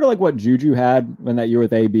 similar to like what Juju had in that year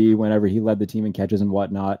with AB, whenever he led the team in catches and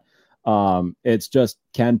whatnot. It's just,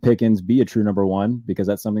 can Pickens be a true number one? Because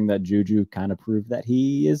that's something that Juju kind of proved that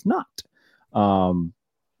he is not.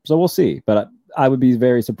 So we'll see. But I would be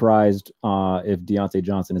very surprised if Deontay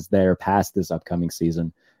Johnson is there past this upcoming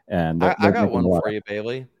season. And I got one for you,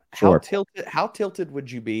 Bailey. Sure. How tilted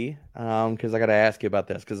would you be? Because I got to ask you about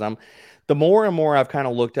this, because the more and more I've kind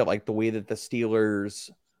of looked at like the way that the Steelers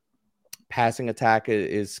passing attack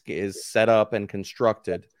is set up and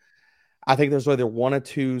constructed. I think there's either one or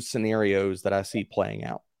two scenarios that I see playing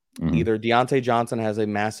out. Mm-hmm. Either Deontay Johnson has a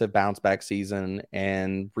massive bounce back season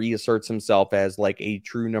and reasserts himself as like a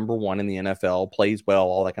true number one in the NFL, plays well,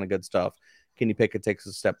 all that kind of good stuff. Kenny Pickett takes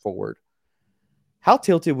a step forward. How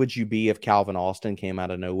tilted would you be if Calvin Austin came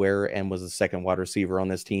out of nowhere and was the second wide receiver on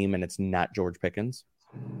this team and it's not George Pickens?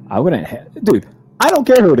 I wouldn't, dude. I don't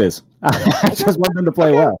care who it is. I just want them to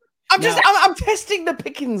play well. I'm testing the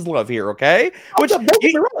Pickens love here, okay? Which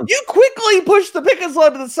you quickly pushed the Pickens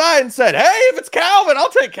love to the side and said, "Hey, if it's Calvin, I'll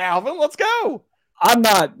take Calvin. Let's go." I'm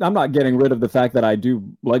not getting rid of the fact that I do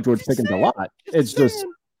like George Pickens a lot. It's just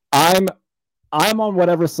I'm on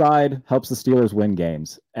whatever side helps the Steelers win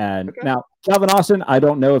games. And now Calvin Austin, I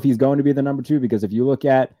don't know if he's going to be the number two, because if you look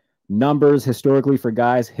at numbers historically for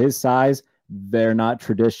guys his size, they're not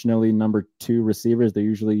traditionally number two receivers. They're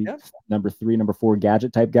usually number three, number four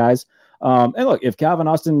gadget type guys. And look, if Calvin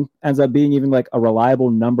Austin ends up being even like a reliable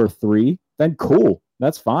number 3, then cool.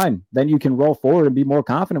 That's fine. Then you can roll forward and be more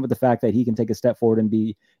confident with the fact that he can take a step forward and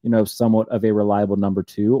be, somewhat of a reliable number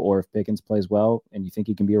 2. Or if Pickens plays well and you think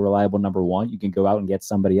he can be a reliable number 1, you can go out and get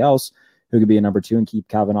somebody else who could be a number 2 and keep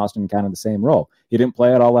Calvin Austin in kind of the same role. He didn't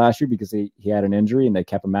play at all last year because he had an injury and they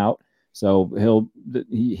kept him out. So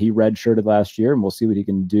he redshirted last year, and we'll see what he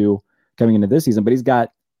can do coming into this season. But he's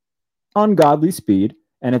got ungodly speed,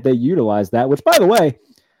 and if they utilize that, which by the way,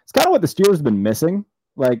 it's kind of what the Steelers have been missing.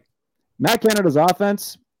 Like Matt Canada's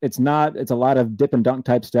offense, it's a lot of dip and dunk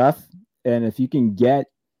type stuff. And if you can get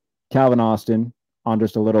Calvin Austin on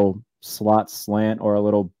just a little slot slant or a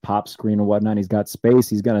little pop screen or whatnot, he's got space.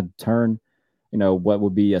 He's going to turn, what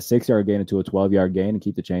would be a 6-yard gain into a 12-yard gain and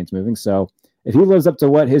keep the chains moving. So if he lives up to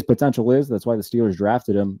what his potential is, that's why the Steelers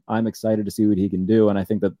drafted him. I'm excited to see what he can do. And I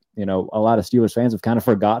think that, a lot of Steelers fans have kind of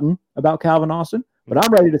forgotten about Calvin Austin, but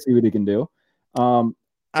I'm ready to see what he can do. I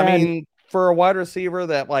mean, for a wide receiver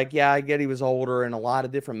that, I get he was older and a lot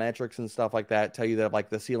of different metrics and stuff like that tell you that,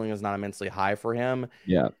 the ceiling is not immensely high for him.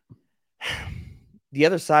 Yeah. The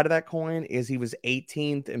other side of that coin is he was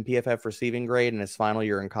 18th in PFF receiving grade in his final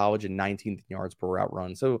year in college and 19th in yards per route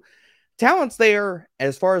run. So talent's there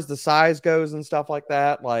as far as the size goes and stuff like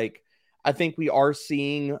that. I think we are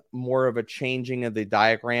seeing more of a changing of the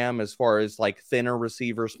diagram as far as thinner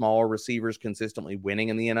receivers, smaller receivers consistently winning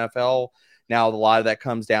in the NFL. Now, a lot of that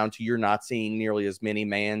comes down to you're not seeing nearly as many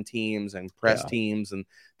man teams and press teams and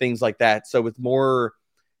things like that. So with more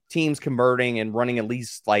teams converting and running at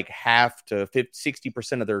least half to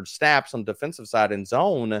 60% of their snaps on the defensive side in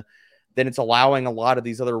zone, then it's allowing a lot of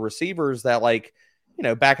these other receivers that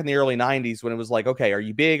back in the early 90s when it was okay, are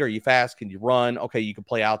you big? Are you fast? Can you run? Okay, you can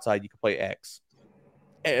play outside. You can play X.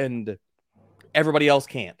 And everybody else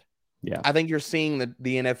can't. Yeah. I think you're seeing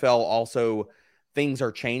the NFL also, things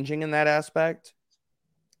are changing in that aspect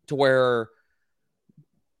to where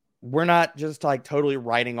we're not just totally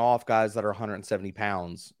writing off guys that are 170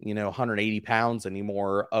 pounds, 180 pounds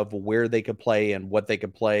anymore of where they could play and what they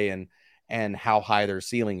could play and how high their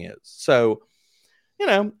ceiling is. So,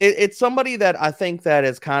 it's somebody that I think that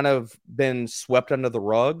has kind of been swept under the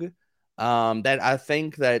rug. That I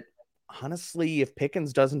think that honestly, if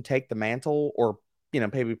Pickens doesn't take the mantle, or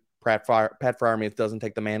maybe Pat Freiermuth doesn't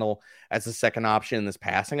take the mantle as the second option in this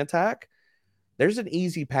passing attack, there's an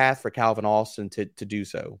easy path for Calvin Austin to do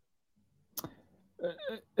so.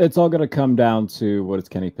 It's all going to come down to what does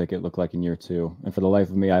Kenny Pickett look like in year 2. And for the life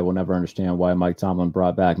of me, I will never understand why Mike Tomlin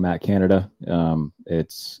brought back Matt Canada.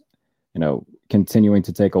 It's, continuing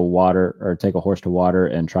to take a horse to water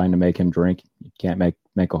and trying to make him drink. You can't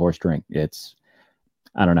make a horse drink.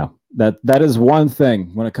 I don't know. That is one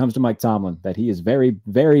thing when it comes to Mike Tomlin that he is very,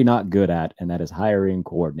 very not good at, and that is hiring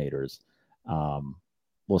coordinators.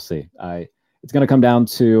 We'll see. It's going to come down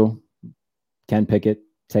to, can Pickett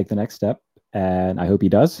take the next step? And I hope he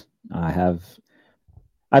does. I've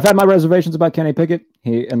had my reservations about Kenny Pickett.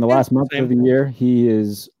 He in the last month of the year, he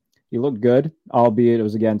looked good, albeit it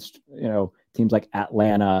was against teams like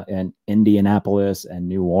Atlanta and Indianapolis and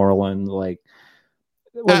New Orleans.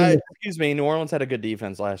 Excuse me, New Orleans had a good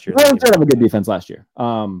defense last year. New Orleans had a good defense last year.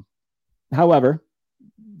 However,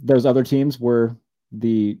 those other teams were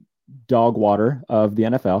the dog water of the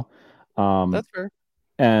NFL. That's fair.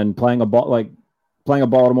 And playing a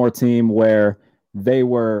Baltimore team where they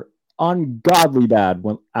were ungodly bad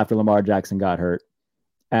after Lamar Jackson got hurt.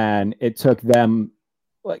 And it took them,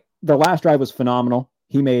 the last drive was phenomenal.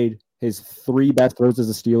 He made his 3 best throws as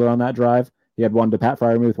a Steeler on that drive. He had one to Pat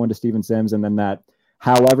Freiermuth, one to Steven Sims, and then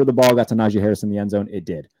however the ball got to Najee Harris in the end zone, it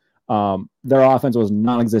did. Their offense was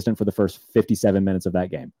non-existent for the first 57 minutes of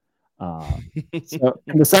that game. So,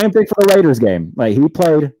 and the same thing for the Raiders game. He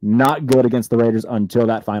played not good against the Raiders until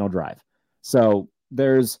that final drive. So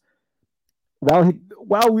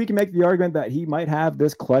while we can make the argument that he might have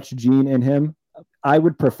this clutch gene in him, I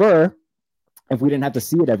would prefer if we didn't have to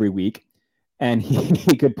see it every week and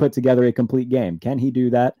he could put together a complete game. Can he do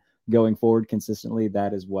that going forward consistently?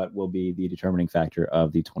 That is what will be the determining factor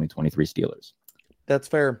of the 2023 Steelers. That's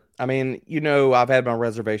fair. I mean, I've had my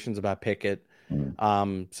reservations about Pickett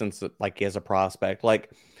since he has a prospect.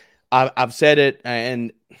 I've said it,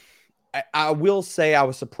 and I will say I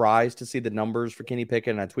was surprised to see the numbers for Kenny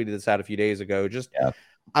Pickett, and I tweeted this out a few days ago.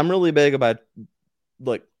 I'm really big about,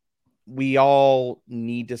 we all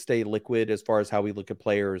need to stay liquid as far as how we look at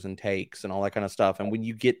players and takes and all that kind of stuff. And when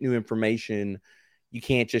you get new information, you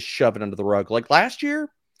can't just shove it under the rug. Last year,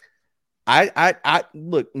 I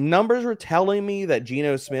look, numbers were telling me that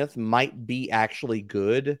Geno Smith might be actually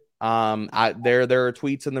good. There are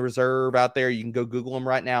tweets in the reserve out there. You can go Google them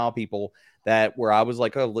right now, people, that where I was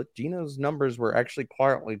like, oh, look, Gino's numbers were actually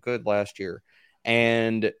quietly good last year.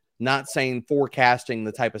 And not saying forecasting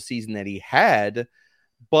the type of season that he had,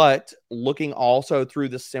 but looking also through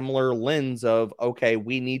the similar lens of, okay,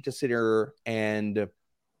 we need to sit here and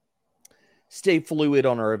stay fluid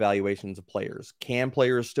on our evaluations of players. Can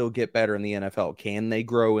players still get better in the NFL? Can they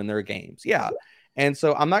grow in their games? Yeah. And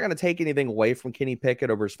so I'm not going to take anything away from Kenny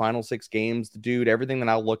Pickett over his final 6 games. The dude, everything that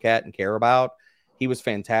I look at and care about, he was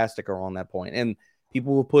fantastic on that point. And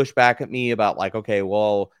people will push back at me about like, okay,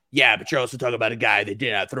 well, yeah, but you're also talking about a guy that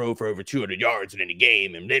did not throw for over 200 yards in any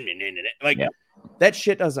game. And like, that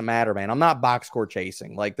shit doesn't matter, man. I'm not box score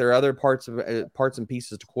chasing. Like, there are other parts and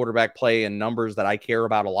pieces to quarterback play and numbers that I care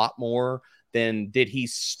about a lot more than did he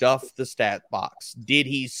stuff the stat box? Did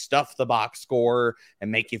he stuff the box score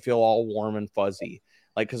and make you feel all warm and fuzzy?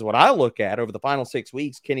 Like, because what I look at over the final 6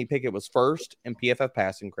 weeks, Kenny Pickett was first in PFF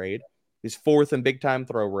passing grade. He's fourth in big time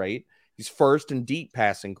throw rate. He's first in deep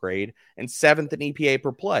passing grade and 7th in EPA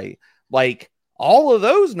per play. Like, all of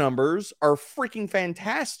those numbers are freaking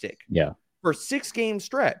fantastic. Yeah. For a 6-game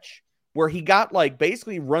stretch where he got like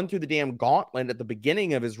basically run through the damn gauntlet at the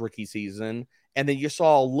beginning of his rookie season. And then you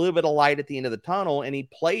saw a little bit of light at the end of the tunnel, and he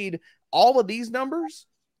played all of these numbers.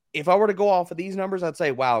 If I were to go off of these numbers, I'd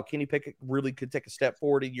say, wow, Kenny Pickett really could take a step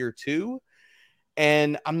forward in year 2.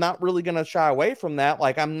 And I'm not really going to shy away from that.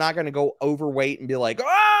 Like, I'm not going to go overweight and be like,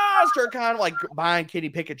 start kind of like buying Kenny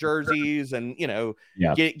Pickett jerseys and,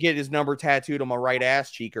 get his number tattooed on my right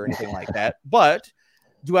ass cheek or anything like that. But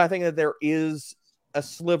do I think that there is a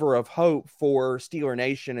sliver of hope for Steeler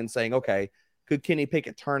Nation and saying, okay, could Kenny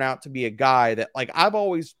Pickett turn out to be a guy that, like, I've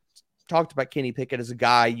always talked about Kenny Pickett as a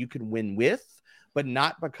guy you can win with, but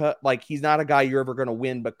not because, like, he's not a guy you're ever going to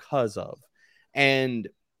win because of. And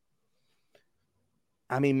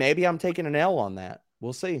I mean, maybe I'm taking an L on that.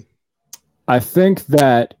 We'll see. I think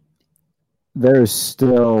that there's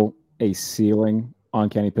still a ceiling on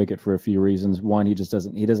Kenny Pickett for a few reasons. One, he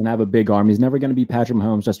doesn't have a big arm. He's never going to be Patrick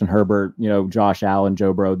Mahomes, Justin Herbert, Josh Allen,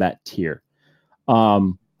 Joe Burrow, that tier.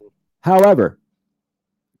 However,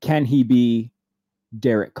 can he be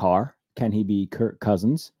Derek Carr? Can he be Kirk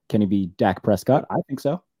Cousins? Can he be Dak Prescott? I think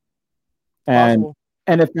so. And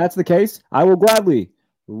if that's the case, I will gladly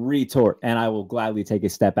retort and I will gladly take a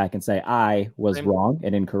step back and say I was wrong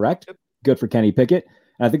and incorrect. Yep. Good for Kenny Pickett.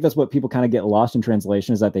 And I think that's what people kind of get lost in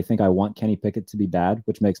translation, is that they think I want Kenny Pickett to be bad,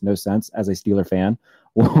 which makes no sense as a Steeler fan,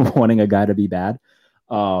 wanting a guy to be bad.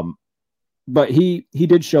 But he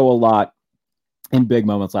did show a lot in big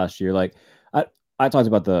moments last year. Like, I talked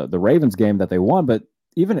about the Ravens game that they won, but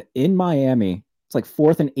even in Miami, it's like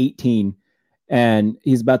 4th and 18, and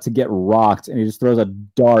he's about to get rocked, and he just throws a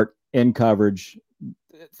dart in coverage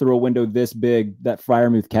through a window this big that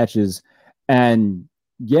Freiermuth catches. And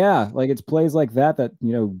yeah, like, it's plays like that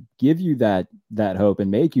give you that hope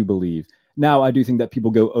and make you believe. Now, I do think that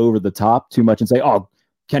people go over the top too much and say, oh,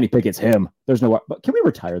 Kenny Pickett's him. There's no, but can we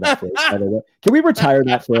retire that phrase, by the way? Can we retire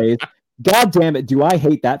that phrase? God damn it, do I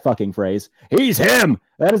hate that fucking phrase. He's him.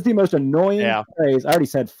 That is the most annoying phrase. I already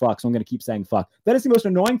said fuck, so I'm going to keep saying fuck. That is the most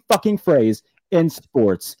annoying fucking phrase in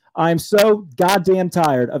sports. I'm so goddamn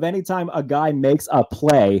tired of any time a guy makes a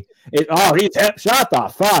play. He's him. Shut the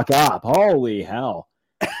fuck up. Holy hell.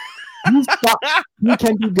 He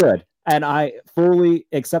can be good. And I fully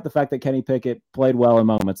accept the fact that Kenny Pickett played well in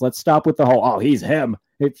moments. Let's stop with the whole, he's him.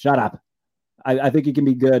 Shut up. I think he can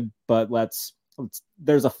be good, but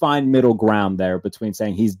there's a fine middle ground there between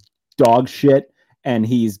saying he's dog shit and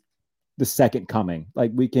he's the second coming.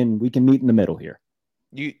 Like, we can meet in the middle here.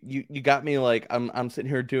 You got me. Like, I'm sitting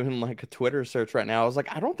here doing like a Twitter search right now. I was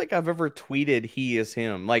like, I don't think I've ever tweeted he is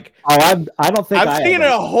him. Like, I don't think I've seen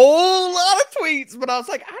a whole lot of tweets, but I was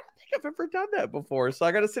like, I don't think I've ever done that before. So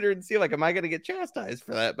I got to sit here and see, like, am I going to get chastised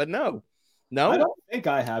for that? But no, I don't think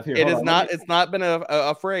I have here. It's not been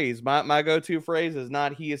a phrase. My go-to phrase is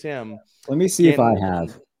not he is him. Let me see if I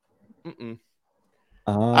have.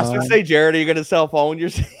 I was going to say, Jarrett, are you going to cell phone your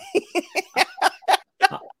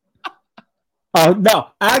Oh, no.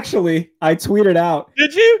 Actually, I tweeted out.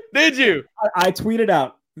 Did you? I tweeted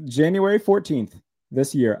out January 14th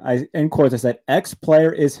this year. In quotes, I said, X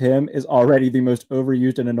player is him is already the most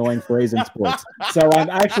overused and annoying phrase in sports. So I'm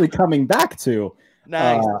actually coming back to.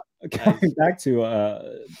 Nice. Coming back to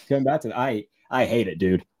I hate it,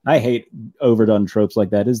 dude. I hate overdone tropes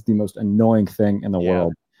like that. It is the most annoying thing in the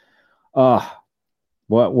world.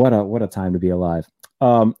 What a time to be alive.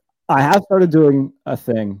 I have started doing a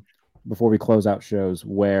thing before we close out shows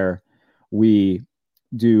where we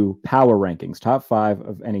do power rankings, top 5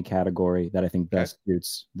 of any category that I think best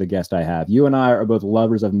suits the guest I have. You and I are both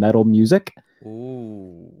lovers of metal music.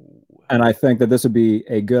 Ooh. And I think that this would be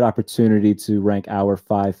a good opportunity to rank our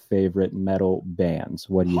 5 favorite metal bands.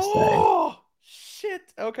 What do you say? Oh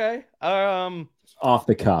shit. Okay. Off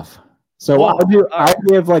the cuff. So I'll right.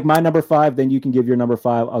 give like my number 5, then you can give your number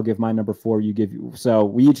 5. I'll give my number 4. So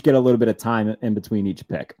we each get a little bit of time in between each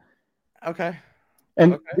pick. Okay.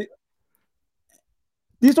 And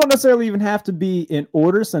these don't necessarily even have to be in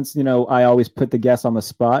order, since I always put the guess on the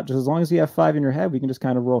spot. Just as long as you have 5 in your head, we can just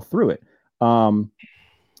kind of roll through it.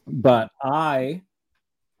 But I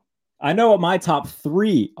know what my top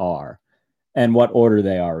 3 are and what order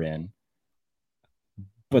they are in.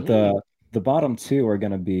 But the bottom 2 are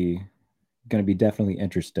going to be definitely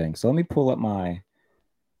interesting. So let me pull up my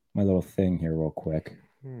little thing here real quick.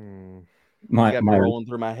 My rolling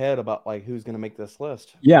through my head about like who's going to make this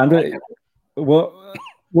list. Yeah,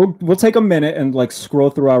 we'll take a minute and like scroll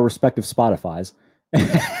through our respective Spotifys,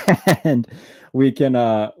 and we can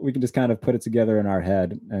just kind of put it together in our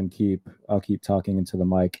head, and I'll keep talking into the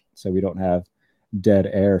mic so we don't have dead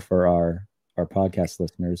air for our podcast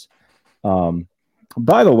listeners.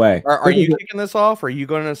 By the way, are you kicking this off? Or are you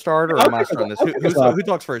going to start, or am I starting this? Who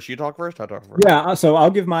talks first? You talk first. I talk first. Yeah, so I'll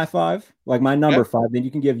give my 5, like my number 5. Then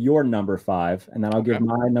you can give your number 5, and then I'll give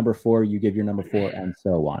my number 4. You give your number 4, and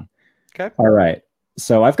so on. Okay. All right.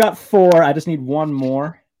 So I've got 4. I just need 1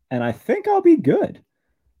 more, and I think I'll be good.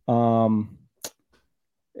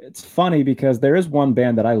 It's funny because there is one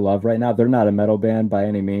band that I love right now. They're not a metal band by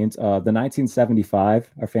any means. The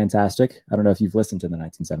 1975 are fantastic. I don't know if you've listened to the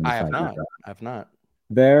 1975. I have not.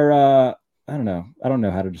 They're I don't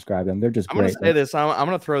know how to describe them. They're just great. I'm going to say this. I'm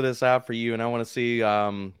going to throw this out for you, and I want to see.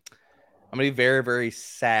 I'm going to be very, very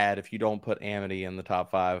sad if you don't put Amity in the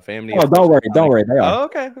top 5. If Amity, don't worry. They are. Oh,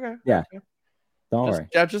 okay. Yeah. Don't worry.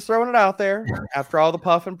 Just throwing it out there. After all the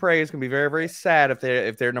puff and praise, it's gonna be very, very sad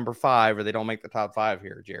if they're number 5 or they don't make the top 5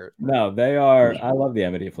 here, Jarrett. No, they are. I love the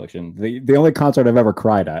Amity Affliction. The only concert I've ever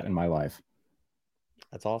cried at in my life.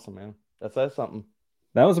 That's awesome, man. That says something.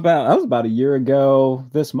 That was about a year ago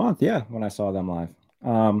this month. Yeah, when I saw them live.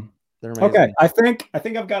 They're amazing. Okay, I think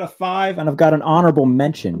I've got a 5, and I've got an honorable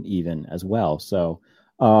mention even as well. So,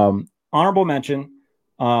 honorable mention.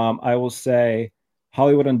 I will say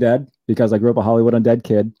Hollywood Undead, because I grew up a Hollywood Undead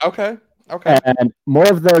kid. Okay. And more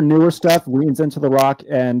of their newer stuff leans into the rock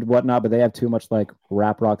and whatnot, but they have too much like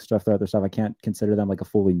rap rock stuff. Their other stuff, I can't consider them like a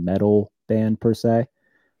fully metal band per se,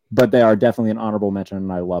 but they are definitely an honorable mention,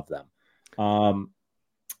 and I love them.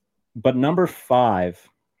 But number 5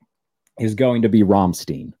 is going to be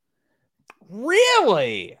Rammstein.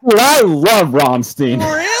 Really? Dude, I love Rammstein.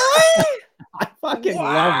 Really? I fucking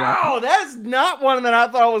love that. Wow, that's not one that I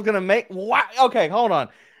thought I was gonna make. Wow. Okay, hold on.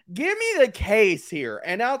 Give me the case here.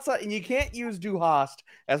 And outside, and you can't use Du Hast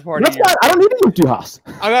as part of your. I don't need to use Du Hast.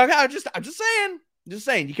 I'm just saying. Just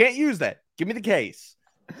saying. You can't use that. Give me the case.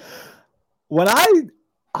 When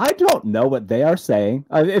I don't know what they are saying.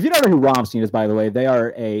 If you don't know who Rammstein is, by the way, they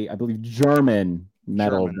are I believe, German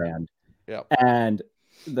metal band. Yeah. And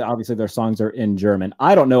obviously their songs are in German.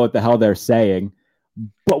 I don't know what the hell they're saying.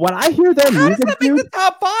 But when I hear their music, does that make the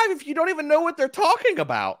top 5 if you don't even know what they're talking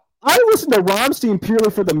about? I listen to Rammstein purely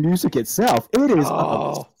for the music itself. It is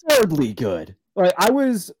absurdly good. Like I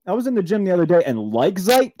was in the gym the other day, and Like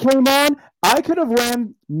Zeit came on. I could have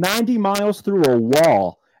ran 90 miles through a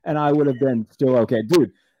wall, and I would have been still okay,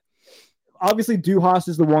 dude. Obviously, Du Hast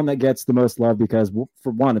is the one that gets the most love because,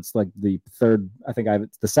 for one, it's like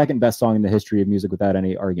it's the second best song in the history of music without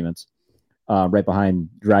any arguments, right behind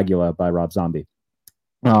Dragula by Rob Zombie.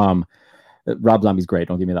 Rob Zombie's great.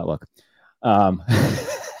 Don't give me that look.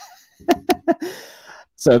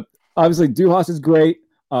 So obviously Du Hast is great.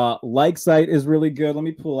 Like Zeit is really good. Let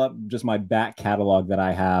me pull up just my back catalog that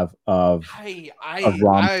I have of. I'm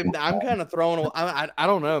kind of throwing. I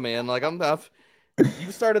don't know, man. Like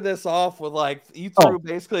you started this off with like you threw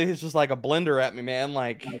basically it's just like a blender at me, man.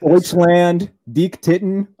 Like Deutschland, Dick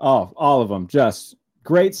Titten, all of them, just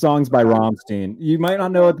great songs by Rammstein. You might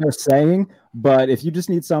not know what they're saying, but if you just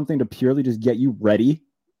need something to purely just get you ready,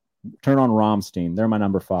 turn on Rammstein. They're my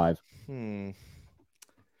number 5. All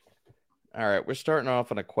right, we're starting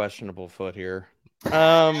off on a questionable foot here.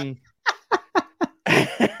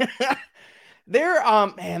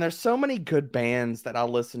 There's so many good bands that I'll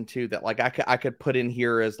listen to that like I could put in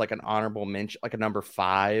here as like an honorable mention, like a number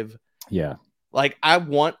 5. Yeah. Like I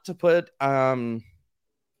want to put damn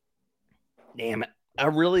it. I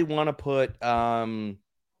really want to put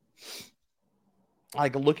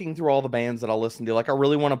like looking through all the bands that I'll listen to, like I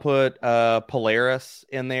really want to put Polaris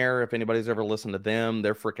in there. If anybody's ever listened to them,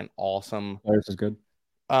 they're freaking awesome. Polaris is good.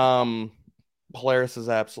 Polaris is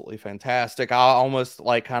absolutely fantastic. I almost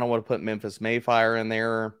like kind of want to put Memphis Mayfire in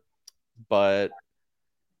there, but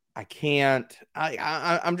I can't.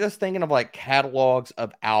 I'm just thinking of like catalogs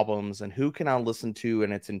of albums and who can I listen to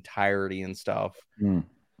in its entirety and stuff.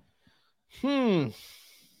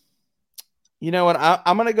 You know what?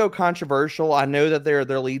 I'm gonna go controversial. I know that their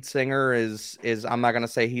lead singer is I'm not gonna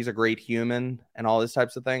say he's a great human and all these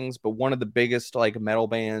types of things, but one of the biggest like metal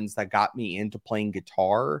bands that got me into playing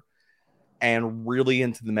guitar and really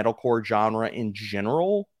into the metalcore genre in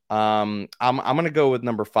general. I'm gonna go with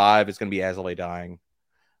number 5. It's gonna be As I Lay Dying.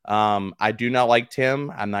 I do not like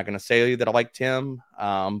Tim. I'm not gonna say that I like Tim,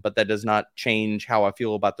 but that does not change how I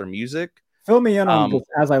feel about their music. Fill me in on this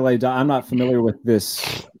As I Lay Dying. I'm not familiar with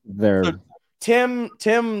this. So Tim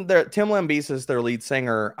Lambesis, their lead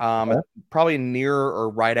singer, probably near or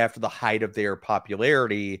right after the height of their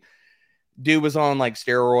popularity. Dude was on like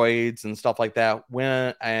steroids and stuff like that.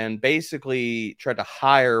 Went and basically tried to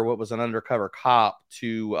hire what was an undercover cop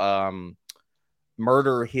to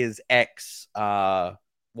murder his ex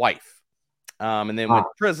wife, and then went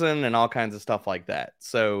to prison and all kinds of stuff like that.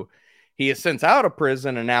 So he is since out of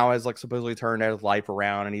prison and now has like supposedly turned his life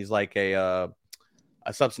around, and he's like a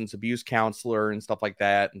substance abuse counselor and stuff like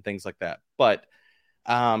that and things like that. But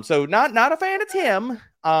so not a fan of Tim.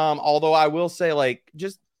 Although I will say, like,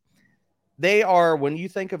 just they are, when you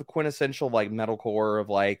think of quintessential like metalcore of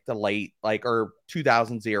like the late like or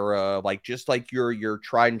 2000s era, like just like your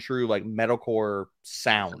tried and true like metalcore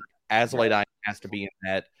sound, As I Lay Dying has to be in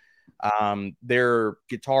that. Their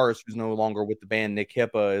guitarist, who's no longer with the band, Nick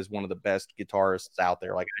Hippa, is one of the best guitarists out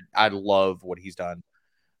there. Like I love what he's done.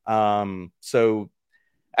 So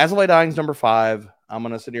As I Lay Dying is number 5. I'm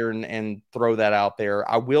gonna sit here and throw that out there.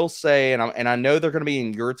 I will say, and I know they're gonna be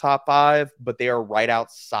in your top 5, but they are right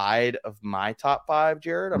outside of my top 5,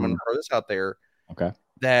 Jared. I'm gonna throw this out there. Okay.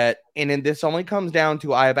 And this only comes down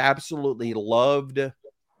to I have absolutely loved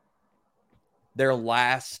their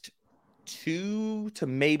last 2 to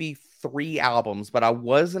maybe 3 albums, but I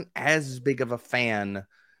wasn't as big of a fan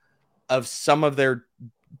of some of their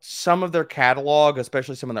catalog,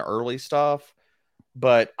 especially some of the early stuff.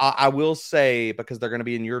 But I will say, because they're going to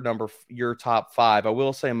be in your top 5, I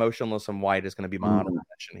will say Motionless in White is going to be my honorable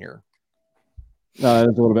mention here. It's a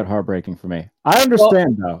little bit heartbreaking for me. I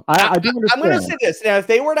understand, though. I do understand. I'm going to say this. Now, if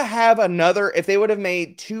they were to have if they would have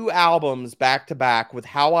made 2 albums back to back with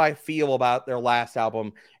how I feel about their last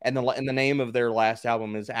album, and the name of their last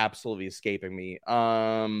album is absolutely escaping me.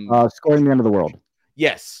 Scoring the End of the World.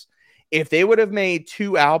 Yes. If they would have made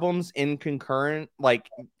 2 albums in concurrent, like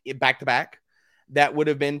back to back, that would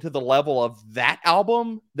have been to the level of that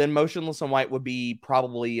album, then Motionless in White would be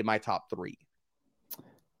probably in my top 3.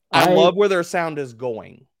 I love where their sound is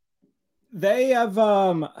going. They have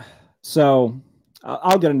so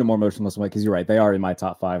I'll get into more Motionless in White because you're right, they are in my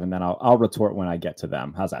top 5, and then I'll retort when I get to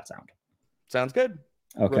them. How's that sound? Sounds good.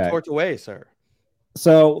 Okay. Retort away, sir.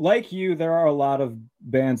 So like you, there are a lot of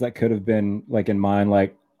bands that could have been like in mine.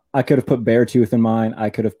 Like I could have put Beartooth in mine. I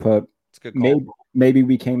could have put maybe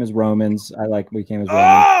We Came as Romans. I like We Came as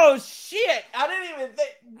Romans. Oh shit! I didn't even think.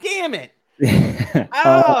 Damn it!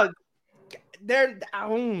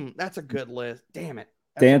 That's a good list. Damn it!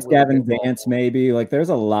 Dance Gavin Dance, maybe. Like there's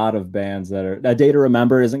a lot of bands that are. A Day to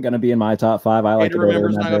Remember isn't going to be in my top 5. I like Day to Remember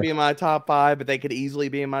is not going to be in my top 5, but they could easily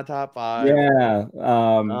be in my top 5. Yeah.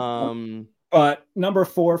 But number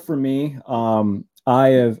 4 for me, I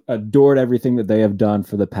have adored everything that they have done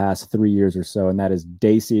for the past 3 years or so, and that is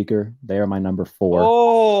Dayseeker. They are my number 4.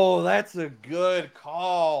 Oh, that's a good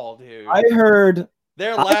call, dude. I heard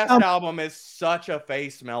their last album is such a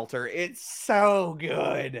face melter. It's so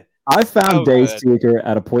good. I found Dayseeker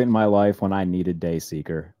at a point in my life when I needed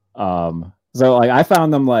Dayseeker. So like I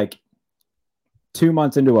found them like 2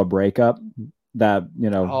 months into a breakup. That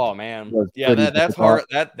oh man, yeah, that's hard.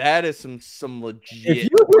 That is some legit. If you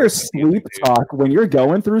hear Sleep Talk when you're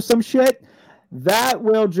going through some shit, that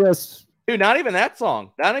will just not even that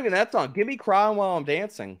song. Give me Crying While I'm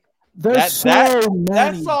Dancing. There's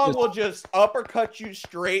that song will just uppercut you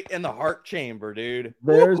straight in the heart chamber, dude.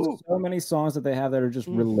 There's so many songs that they have that are just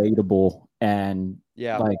relatable and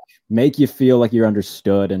like make you feel like you're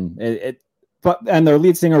understood, and and their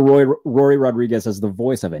lead singer Rory Rodriguez has the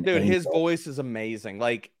voice of an dude. angel. His voice is amazing.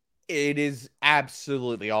 Like it is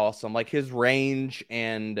absolutely awesome. Like his range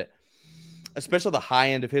and especially the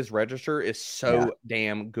high end of his register is so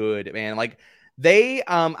damn good, man. Like they,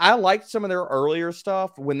 I liked some of their earlier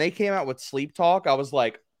stuff when they came out with Sleep Talk. I was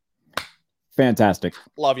like, fantastic.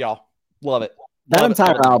 Love y'all. Love it. That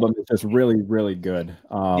entire album is just really, really good.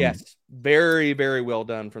 Yes, very, very well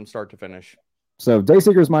done from start to finish. So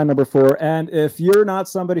Dayseeker is my number 4. And if you're not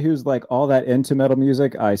somebody who's like all that into metal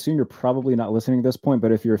music, I assume you're probably not listening at this point.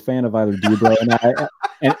 But if you're a fan of either Debro and I,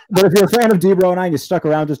 but if you're a fan of Debro and I, and you stuck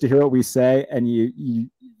around just to hear what we say, and you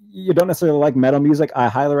don't necessarily like metal music, I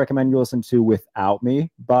highly recommend you listen to "Without Me"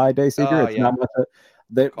 by Dayseeker. It's not much.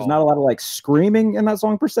 There's not a lot of like screaming in that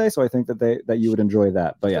song per se, so I think that you would enjoy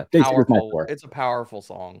that. But yeah, Dayseeker's my 4. It's a powerful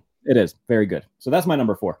song. It is very good. So that's my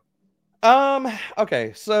number 4.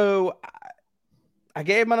 Okay, so I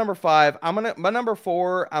gave my number 5. My number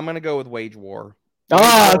 4. I'm gonna go with Wage War.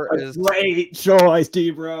 Great choice,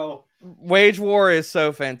 Debro. Wage War is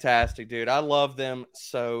so fantastic, dude. I love them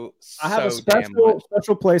so. I have a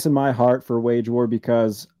special place in my heart for Wage War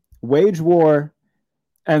because Wage War,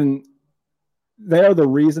 and they are the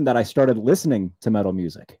reason that I started listening to metal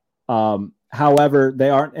music. However, they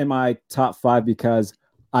aren't in my top 5 because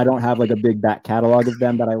I don't have like a big back catalog of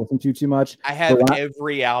them that I listen to too much. I have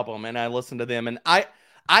every album and I listen to them, and I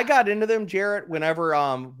got into them, Jarrett, whenever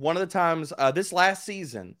one of the times this last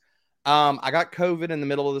season, I got COVID in the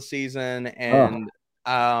middle of the season, and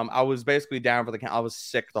I was basically down for the count. I was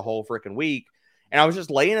sick the whole freaking week, and I was just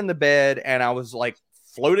laying in the bed, and I was like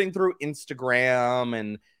floating through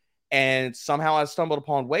Instagram, and somehow I stumbled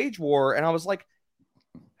upon Wage War, and I was like,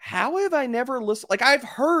 how have I never listened? Like I had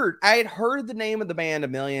heard the name of the band a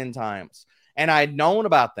million times, and I had known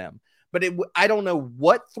about them, but I don't know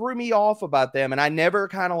what threw me off about them, and I never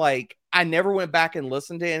went back and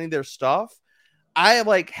listened to any of their stuff. I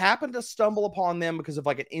like happened to stumble upon them because of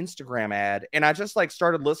like an Instagram ad, and I just like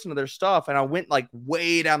started listening to their stuff, and I went like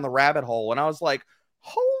way down the rabbit hole, and I was like,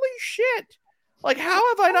 holy shit. Like, how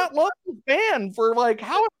have I not loved this band for like,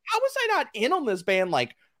 how was I not in on this band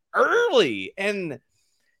like early? And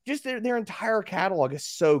just their entire catalog is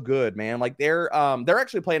so good, man. Like they're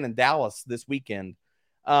actually playing in Dallas this weekend,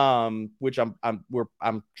 which I'm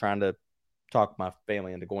trying to talk my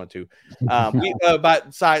family into going to.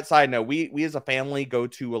 But side note, we as a family go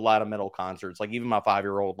to a lot of metal concerts. Like even my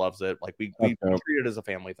 5-year-old loves it. Like we treat it as a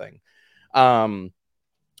family thing.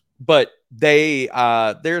 But they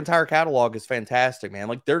their entire catalog is fantastic, man.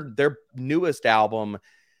 Like their newest album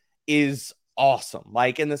is awesome.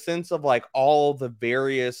 Like in the sense of like all the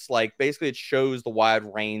various, like basically it shows the wide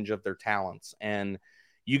range of their talents, and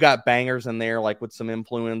you got bangers in there, like with some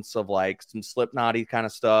influence of like some Slipknot-y kind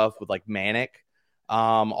of stuff with like Manic,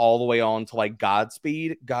 all the way on to like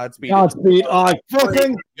Godspeed. I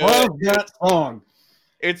fucking love that song.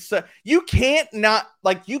 It's you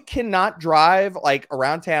cannot drive like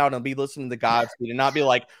around town and be listening to Godspeed and not be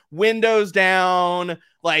like windows down,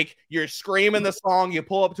 like you're screaming the song, you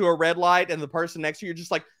pull up to a red light and the person next to you, you're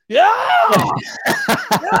just like, yeah,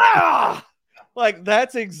 yeah. Like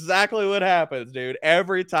that's exactly what happens, dude.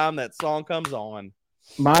 Every time that song comes on.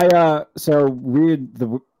 The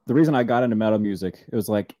reason I got into metal music, it was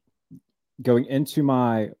like going into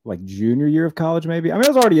my like junior year of college, maybe. I mean, I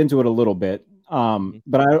was already into it a little bit.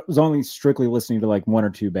 But I was only strictly listening to like 1 or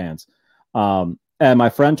 2 bands. And my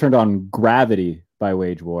friend turned on Gravity by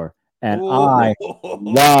Wage War, and I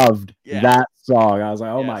loved that song. I was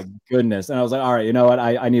like, oh my goodness. And I was like, all right, you know what?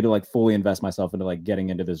 I need to like fully invest myself into like getting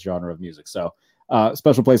into this genre of music. So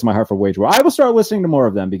special place in my heart for Wage War. I will start listening to more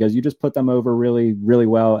of them because you just put them over really, really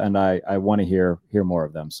well. And I want to hear more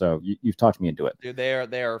of them. So you've talked me into it. Dude,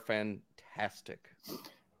 they are fantastic.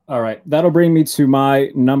 All right. That'll bring me to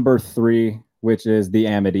my number 3, which is the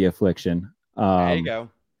Amity Affliction. There you go.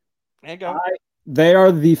 They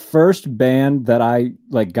are the first band that I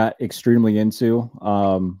like got extremely into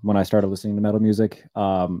when I started listening to metal music.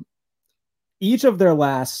 Each of their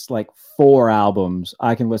last like 4 albums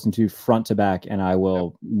I can listen to front to back, and I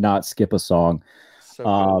will not skip a song.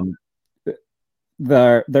 So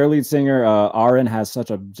their lead singer Aaron has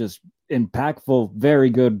such a just impactful,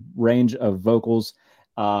 very good range of vocals.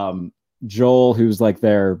 Joel, who's like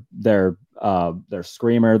their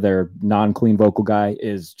screamer, their non-clean vocal guy,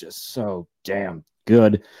 is just so damn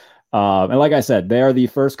good. And like I said, they are the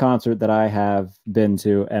first concert that I have been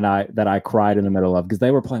to and I cried in the middle of, because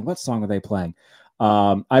they were playing, what song were they playing?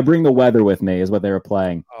 I Bring the Weather With Me is what they were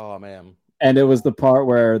playing. Oh man. And it was the part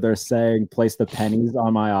where they're saying, place the pennies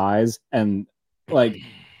on my eyes, and like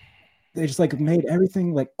they just like made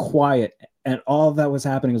everything like quiet, and all that was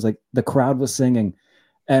happening was like the crowd was singing.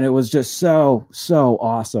 And it was just so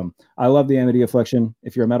awesome. I love the Amity Affliction.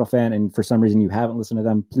 If you're a metal fan and for some reason you haven't listened to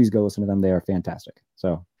them, please go listen to them. They are fantastic.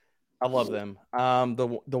 So I love them.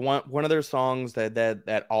 The one of their songs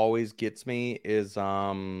that always gets me is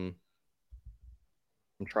I'm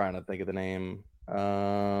trying to think of the name.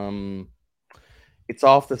 It's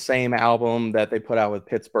off the same album that they put out with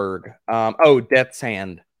Pittsburgh. Death's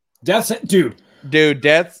Hand. Death's Hand, dude. Dude,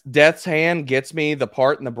 Death's Hand gets me the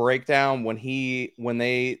part in the breakdown when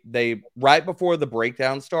they right before the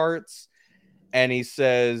breakdown starts, and he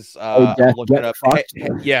says, Death, I'm looking it get up. fucked.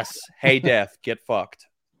 Yes, hey Death, get fucked.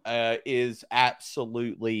 Is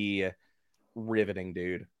absolutely riveting,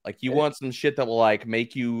 dude. Like, you want some shit that will like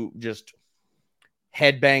make you just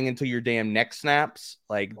headbang until your damn neck snaps.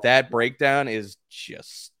 Like, that breakdown is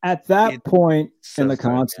just At that point so in the good,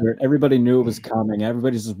 man. concert, everybody knew it was coming.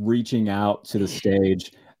 Everybody's just reaching out to the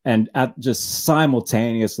stage and just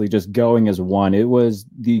simultaneously just going as one. It was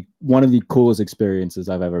one of the coolest experiences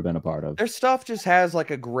I've ever been a part of. Their stuff just has like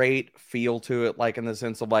a great feel to it, like in the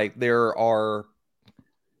sense of like there are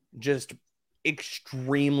just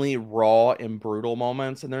extremely raw and brutal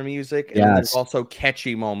moments in their music, and then there's also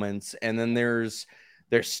catchy moments, and then there's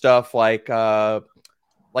stuff like the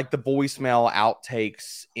voicemail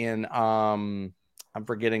outtakes in I'm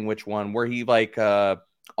forgetting which one, where he like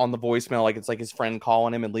on the voicemail, like it's like his friend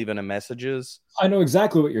calling him and leaving him messages. I know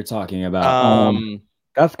exactly what you're talking about.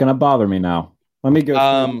 That's gonna bother me now. Let me go.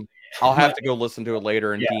 I'll have to go listen to it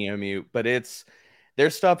later and DM you, but their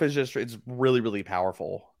stuff is just, it's really, really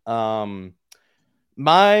powerful.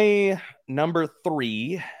 My number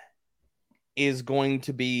 3 is going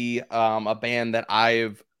to be a band that I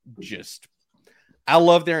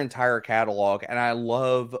love their entire catalog, and I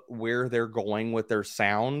love where they're going with their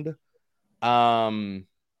sound.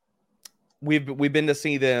 We've been to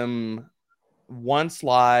see them once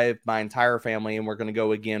live, my entire family, and we're going to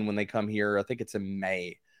go again when they come here. I think it's in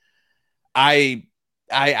May. I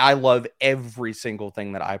love every single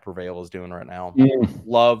thing that I Prevail is doing right now.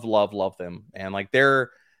 Love them. And like their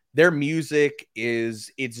music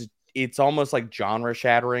it's almost like genre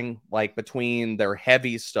shattering, like between their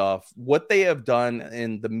heavy stuff, what they have done,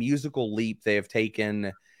 and the musical leap they have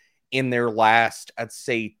taken in their last, I'd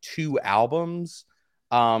say, 2 albums,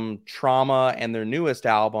 Trauma and their newest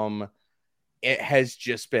album. It has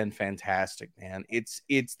just been fantastic, man. It's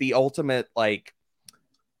the ultimate, like,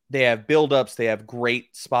 they have buildups, they have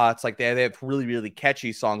great spots, like they have really, really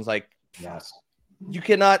catchy songs. Like, yes, you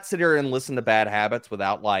cannot sit here and listen to Bad Habits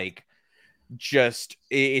without like just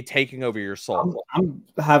it taking over your soul. I'm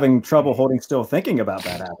having trouble holding still thinking about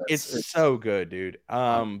Bad Habits. It's so good, dude.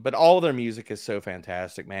 But all of their music is so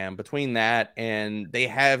fantastic, man. Between that, and they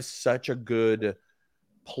have such a good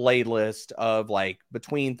playlist of like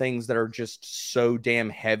between things that are just so damn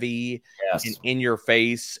heavy and in your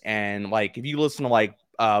face, and like if you listen to like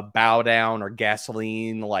Bow Down or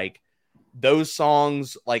Gasoline, like those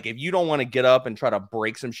songs, like if you don't want to get up and try to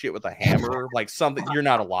break some shit with a hammer, like something, you're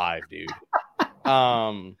not alive, dude.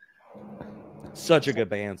 Such a good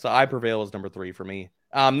band. So I Prevail is number 3 for me.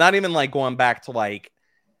 Not even like going back to like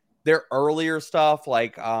their earlier stuff,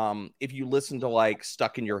 like if you listen to like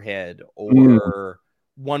Stuck in Your Head or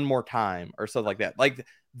One More Time or stuff like that, like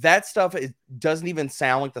that stuff, it doesn't even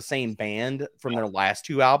sound like the same band from their last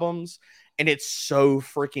 2 albums, and it's so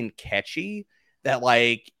freaking catchy that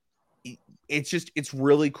like it's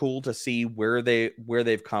really cool to see where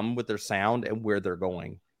they've come with their sound and where they're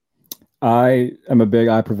going. I am a big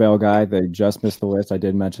I Prevail guy. They just missed the list. I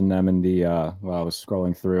did mention them in the while I was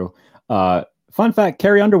scrolling through. Fun fact: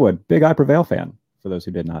 Carrie Underwood, big I Prevail fan. For those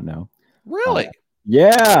who did not know, really,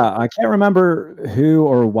 yeah, I can't remember who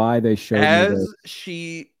or why they showed as me this.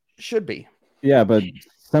 she should be. Yeah, but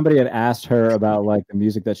somebody had asked her about like the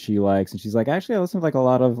music that she likes, and she's like, actually, I listen to like a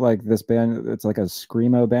lot of like this band. It's like a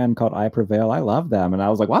screamo band called I Prevail. I love them, and I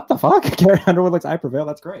was like, what the fuck? Carrie Underwood likes I Prevail.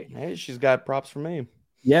 That's great. Hey, she's got props for me.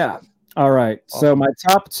 Yeah. All right. Awesome. So my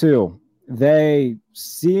top 2, they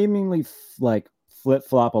seemingly like flip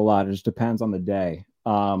flop a lot. It just depends on the day.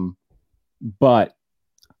 But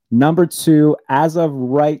number 2, as of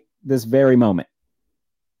right this very moment,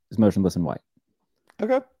 is Motionless in White.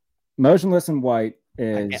 Okay. Motionless in White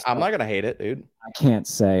is. I'm not gonna hate it, dude. I can't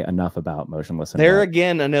say enough about Motionless in White. They're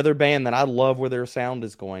again another band that I love where their sound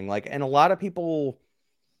is going. Like, and a lot of people,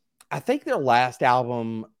 I think their last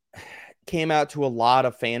album came out to a lot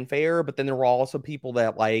of fanfare, but then there were also people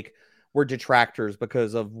that like were detractors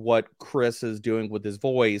because of what Chris is doing with his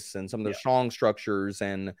voice and some of the song structures,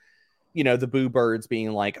 and you know, the Boo Birds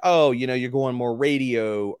being like, oh, you know, you're going more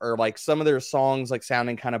radio, or like some of their songs like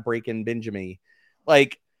sounding kind of Breaking Benjamin.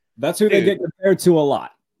 Like, that's who they get compared to a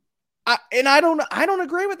lot. I don't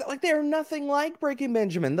agree with it. Like, they're nothing like Breaking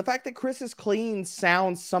Benjamin. The fact that Chris's clean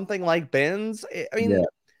sounds something like Ben's, I mean,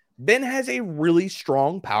 Ben has a really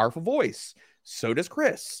strong, powerful voice. So does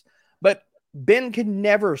Chris. But Ben can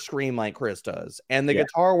never scream like Chris does. And the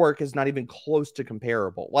guitar work is not even close to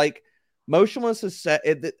comparable. Like, Motionless is set.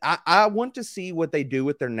 I want to see what they do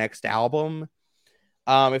with their next album.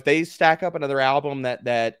 If they stack up another album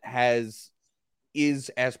that has is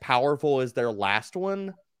as powerful as their last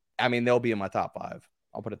one, I mean, they'll be in my top 5.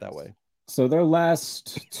 I'll put it that way. So their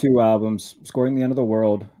last 2 albums, Scoring the End of the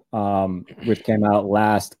World, which came out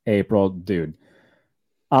last April, dude.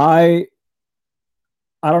 I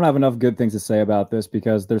don't have enough good things to say about this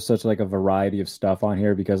because there's such like a variety of stuff on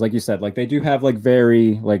here because like you said, like they do have like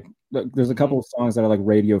very like there's a couple of songs that are like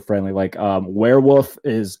radio friendly, like Werewolf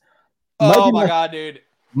is Oh my god, dude.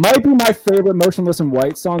 Might be my favorite Motionless in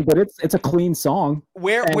White song, but it's a clean song.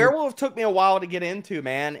 Werewolf took me a while to get into,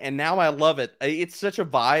 man, and now I love it. It's such a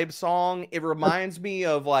vibe song. It reminds me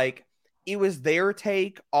of like it was their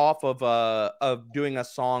take off of doing a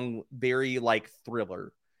song very like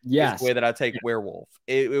Thriller. Yes, the way that I take Werewolf.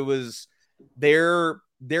 It was their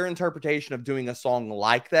interpretation of doing a song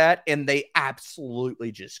like that, and they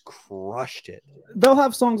absolutely just crushed it. They'll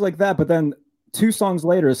have songs like that, but then 2 songs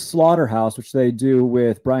later is Slaughterhouse, which they do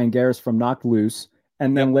with Brian Garris from Knocked Loose.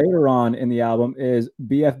 And then later on in the album is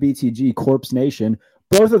BFBTG, Corpse Nation.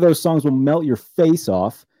 Both of those songs will melt your face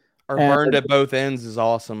off. Or Burned at Both Ends is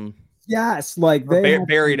awesome. Yes, like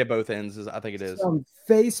Buried at Both Ends is, I think it is. Some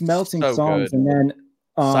face-melting so songs. Good. And then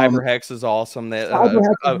Cyberhex is awesome. That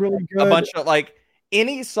Cyberhex is really good. A bunch of like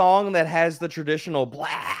any song that has the traditional blah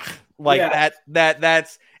like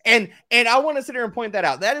that's and I want to sit here and point that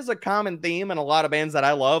out. That is a common theme in a lot of bands that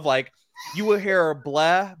I love. Like you will hear a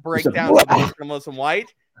blah breakdowns of Motionless in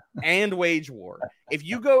White and Wage War. If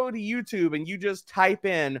you go to YouTube and you just type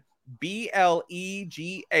in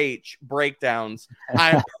BLEGH breakdowns,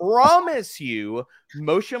 I promise you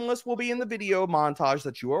Motionless will be in the video montage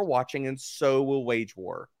that you are watching, and so will Wage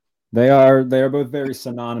War. They are both very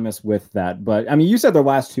synonymous with that. But I mean, you said their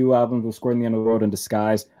last 2 albums were Scoring the End of the World and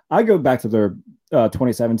Disguise. I go back to their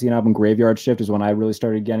 2017 album Graveyard Shift is when I really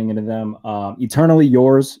started getting into them. Eternally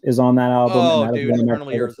Yours is on that album. Oh, and that dude,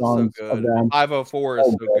 Eternally Yours is so good. 504 is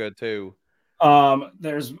so good too.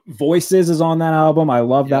 There's Voices is on that album. I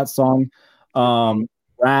love that song.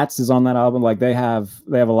 Rats is on that album. Like they have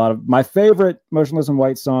a lot of my favorite Motionless in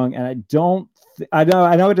White song, and I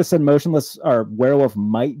know it just said Motionless or Werewolf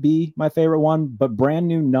might be my favorite one, but Brand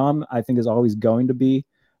New Numb I think is always going to be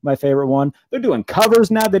my favorite one. They're doing covers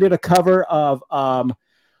now. They did a cover of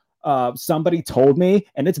Somebody Told Me,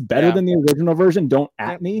 and it's better than the original version. Don't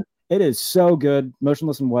at me. It is so good.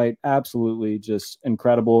 Motionless in White, absolutely just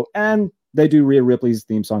incredible. And they do Rhea Ripley's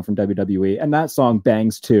theme song from WWE, and that song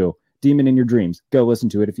bangs too. Demon in Your Dreams. Go listen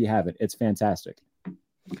to it if you haven't. It's fantastic.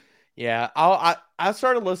 Yeah, I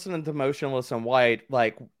started listening to Motionless in White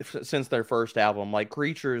like since their first album. Like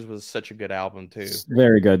Creatures was such a good album too.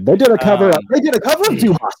 Very good. They did a cover. Of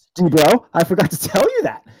Duhas, bro. I forgot to tell you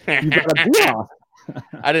that. You got a Duhas.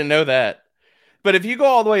 I didn't know that. But if you go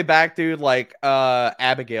all the way back, dude, like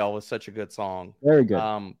Abigail was such a good song. Very good.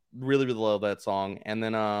 Really, really love that song. And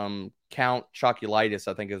then Count Choculitis,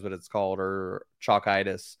 I think is what it's called, or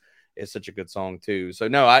Chalkitis is such a good song too. So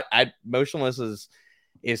no, I Motionless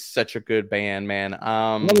is such a good band, man.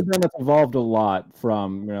 Another band that's evolved a lot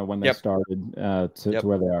from when they started to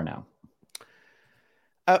where they are now.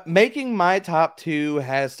 Making my top 2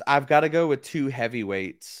 I've got to go with 2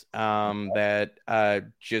 heavyweights that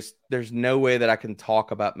just there's no way that I can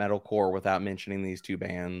talk about metalcore without mentioning these 2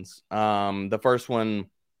 bands. The first one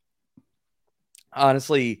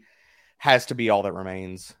honestly has to be All That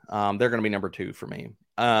Remains. They're going to be number 2 for me.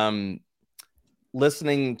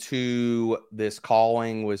 Listening to This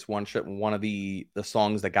Calling was one of the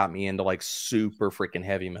songs that got me into like super freaking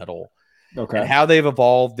heavy metal. Okay. And how they've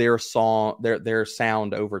evolved their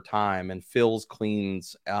sound over time, and Phil's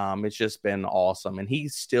cleans, it's just been awesome. And he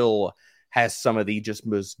still has some of the just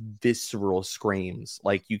most visceral screams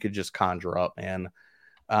like you could just conjure up, man.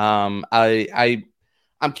 I'm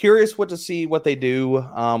curious to see what they do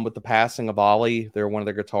with the passing of Ollie. They're one of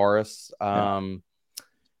their guitarists,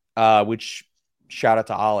 which shout out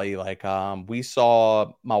to Ollie. Like my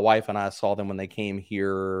wife and I saw them when they came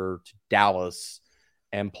here to Dallas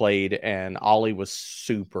and played, and Ollie was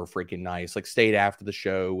super freaking nice. Like stayed after the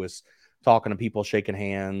show, was talking to people, shaking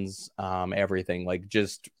hands, everything. Like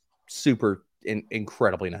just super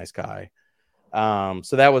incredibly nice guy.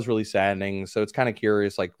 So that was really saddening. So it's kind of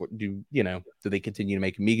curious, like, do they continue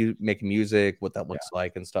to make music, what that looks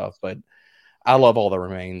like and stuff. But I love All That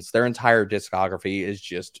Remains. Their entire discography is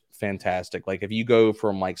just fantastic. Like if you go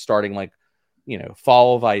from like starting like,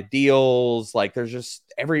 Fall of Ideals, like there's just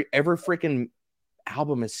every freaking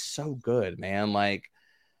album is so good, man. Like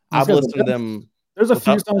I've listened to them. There's a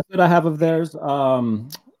few songs that I have of theirs. I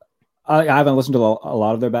haven't listened to a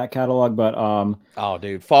lot of their back catalog, but oh,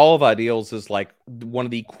 dude, Fall of Ideals is like one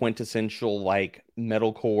of the quintessential like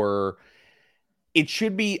metalcore. it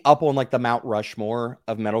should be up on like the Mount Rushmore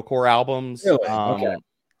of metalcore albums. Really? Okay.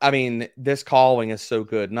 I mean, This Calling is so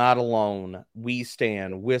good. Not Alone, We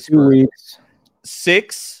Stand, 2 Whisper. weeks.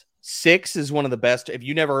 Six is one of the best. If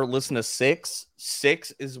you never listen to Six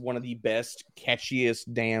is one of the best,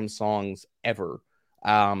 catchiest damn songs ever.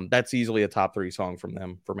 That's easily a top 3 song from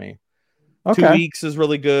them for me. Okay. 2 Weeks is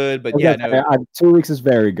really good, but yeah, no. 2 weeks is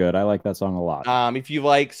very good. I like that song a lot. If you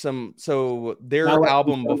like their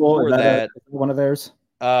album before that, one of theirs.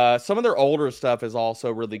 some of their older stuff is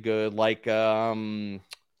also really good. Like The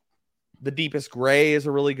Deepest Gray is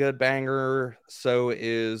a really good banger. So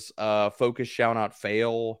is Focus Shall Not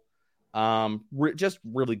Fail. Just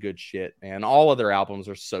really good shit, man. All of their albums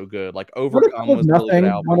are so good. Like Overcome was a really good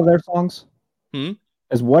album. One of their songs.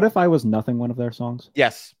 Is What If I Was Nothing one of their songs?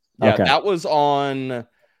 Yes. Yeah, okay. That was on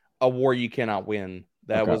A War You Cannot Win.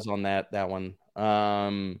 That was on that one.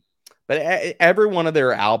 But every one of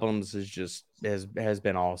their albums is just has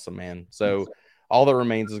been awesome, man. So All That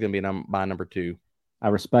Remains is going to be my number 2. I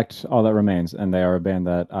respect All That Remains, and they are a band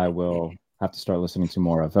that I will have to start listening to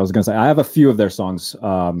more of. I was going to say I have a few of their songs.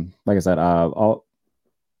 Like I said, I'll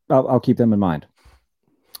keep them in mind.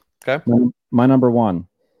 Okay. My number 1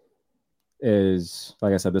 is,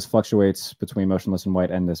 like I said, this fluctuates between Motionless in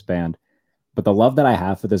White and this band, but the love that I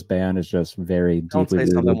have for this band is just very Don't deeply say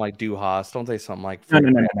rooted. something like Du Hast. Don't say something like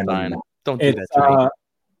No. Don't do that to me.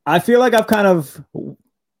 I feel like I've kind of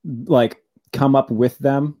like come up with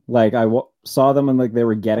them. Like I saw them and like they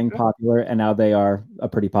were getting popular, and now they are a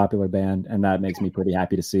pretty popular band, and that makes me pretty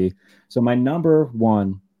happy to see. So my number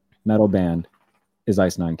 1 metal band is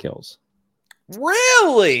Ice Nine Kills.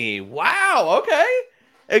 Really? Wow. Okay.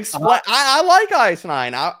 Explain. I like Ice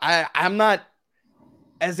Nine. I'm not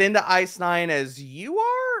as into Ice Nine as you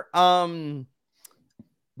are.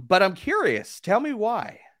 But I'm curious. Tell me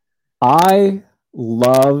why. I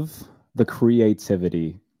love the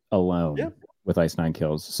creativity alone with Ice Nine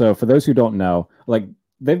Kills. So for those who don't know, like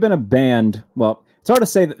they've been a band. Well, it's hard to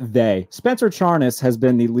say that Spencer Charnas has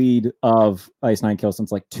been the lead of Ice Nine Kills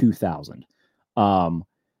since like 2000.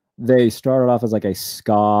 They started off as like a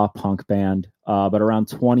ska punk band, but around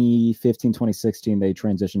 2015, 2016, they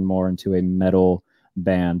transitioned more into a metal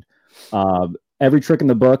band. Every Trick in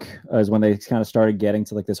the Book is when they kind of started getting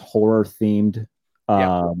to like this horror themed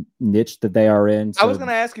niche that they are in. So, I was going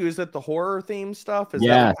to ask you, is it the horror theme stuff? Is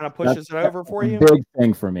that what kind of pushes it over for you? Big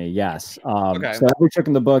thing for me, yes. Okay. So Every Trick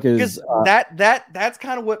in the Book is that's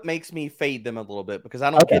kind of what makes me fade them a little bit, because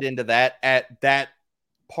I don't get into that at that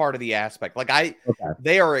part of the aspect. Like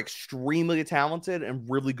they are extremely talented and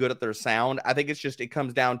really good at their sound. I think it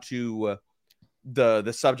comes down to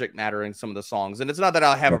the subject matter in some of the songs, and it's not that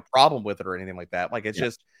I have a problem with it or anything like that. Like it's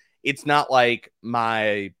not like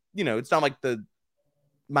it's not like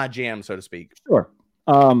my jam, so to speak. Sure.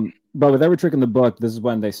 But with Every Trick in the Book, this is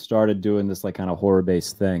when they started doing this like kind of horror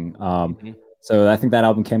based thing. So I think that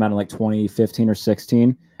album came out in like 2015 or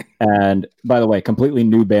 16. And by the way, completely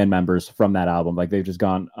new band members from that album. Like they've just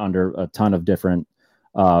gone under a ton of different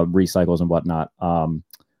recycles and whatnot.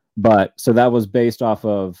 But so that was based off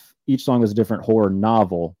of, each song was a different horror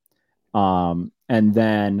novel. And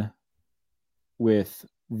then with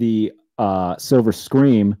the Silver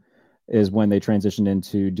Scream is when they transitioned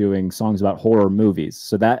into doing songs about horror movies.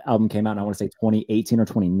 So that album came out in, I want to say 2018 or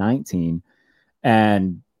 2019.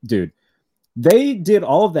 And dude, they did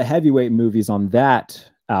all of the heavyweight movies on that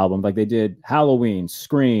album. Like they did Halloween,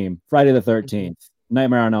 Scream, Friday the 13th,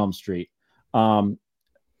 Nightmare on Elm Street.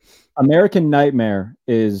 American Nightmare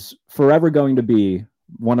is forever going to be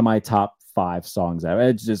one of my top 5 songs ever.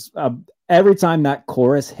 It's just every time that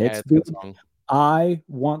chorus hits, dude, I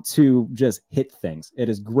want to just hit things. It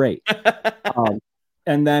is great.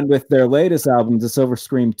 And then with their latest album, The Silver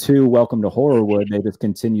Scream 2, Welcome to Horrorwood, they just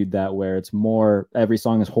continued that, where it's more, every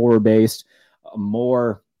song is horror based,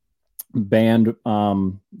 more band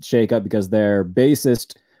shake up, because their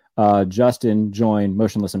bassist Justin joined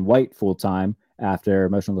Motionless in White full time after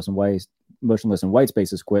Motionless in White's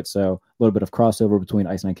bassist quit. So a little bit of crossover between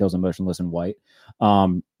Ice Nine Kills and Motionless in White.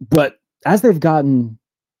 But as they've gotten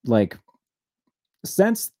like,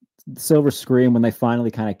 since Silver Scream, when they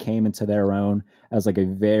finally kind of came into their own as like a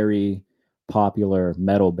very popular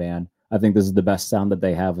metal band, I think this is the best sound that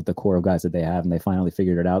they have with the core of guys that they have, and they finally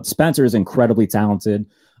figured it out. Spencer is incredibly talented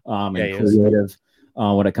and creative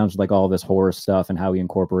when it comes to like all this horror stuff and how he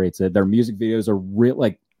incorporates it. Their music videos are real,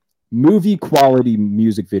 like movie quality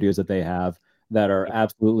music videos that they have that are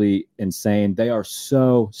absolutely insane. They are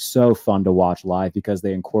so fun to watch live because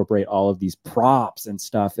they incorporate all of these props and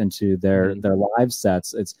stuff into their live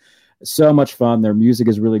sets. It's so much fun. Their music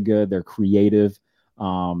is really good. They're creative.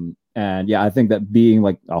 And yeah, I think that being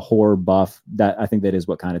like a horror buff, that I think that is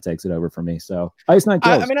what kind of takes it over for me. So Ice Nine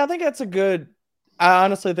Kills. I mean, I think that's a good. I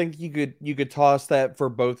honestly think you could toss that for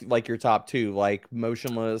both, like your top two, like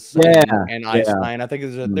Motionless and Ice Nine. I think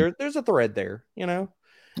there's a thread there, you know.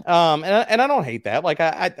 And I don't hate that. Like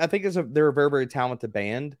I think they're a very, very talented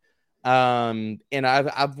band. And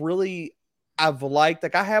I've liked,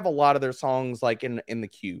 like, I have a lot of their songs like in the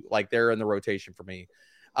queue, like they're in the rotation for me.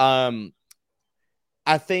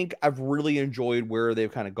 I think I've really enjoyed where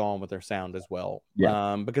they've kind of gone with their sound as well.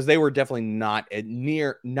 Yeah. Because they were definitely not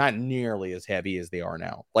nearly as heavy as they are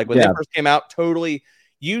now. Like when they first came out, totally.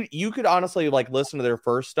 You could honestly like listen to their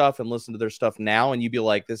first stuff and listen to their stuff now, and you'd be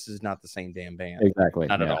like, this is not the same damn band. Exactly.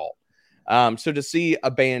 Not at all. So to see a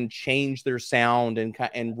band change their sound and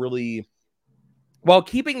really, while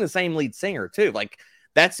keeping the same lead singer too, like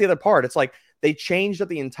that's the other part. It's like they changed up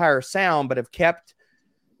the entire sound, but have kept,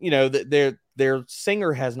 you know, their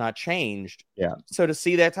singer has not changed. Yeah. So to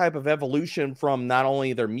see that type of evolution from not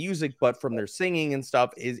only their music, but from their singing and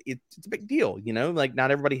stuff it's a big deal, you know, like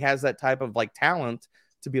not everybody has that type of like talent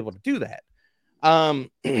to be able to do that.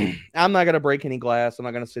 I'm not going to break any glass. I'm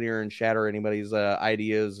not going to sit here and shatter anybody's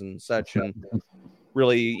ideas and such, and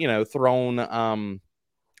really, you know,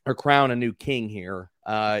 or crown a new king here.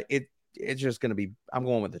 It's just going to be, I'm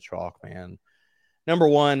going with the chalk, man. Number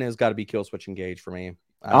one has got to be Killswitch Engage for me.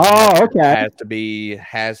 Okay. Has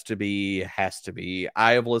to be.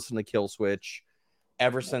 I have listened to Killswitch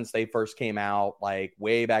ever since they first came out, like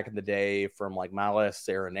way back in the day, from like My Last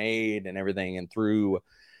Serenade and everything, and through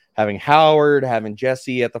having Howard, having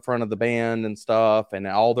Jesse at the front of the band and stuff, and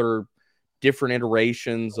all their different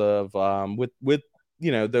iterations of with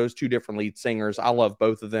you know, those two different lead singers. I love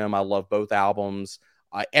both of them. I love both albums.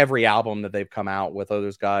 Every album that they've come out with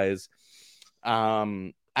those guys.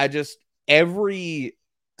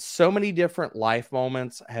 So many different life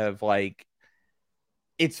moments have, like,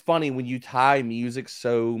 it's funny when you tie music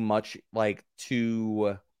so much like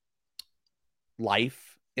to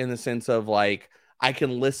life, in the sense of like, I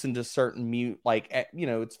can listen to certain like, you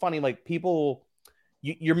know, it's funny, like people,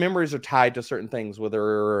 your memories are tied to certain things,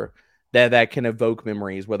 whether that can evoke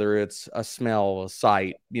memories, whether it's a smell, a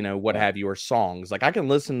sight, you know, what have you, or songs. Like I can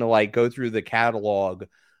listen to, like, go through the catalog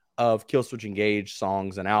of Killswitch Engage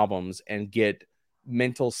songs and albums and get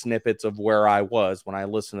mental snippets of where I was when I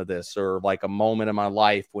listened to this, or like a moment in my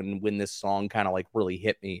life when this song kind of like really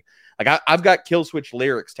hit me. Like I've got Killswitch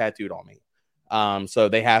lyrics tattooed on me. So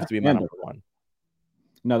they have to be my number one.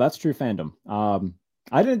 No, that's true fandom.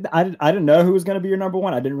 I didn't know who was going to be your number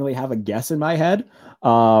one. I didn't really have a guess in my head.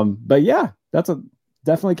 But yeah,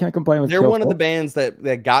 definitely can't complain with. They're one of the bands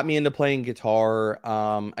that got me into playing guitar.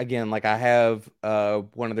 Again, like I have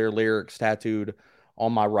one of their lyrics tattooed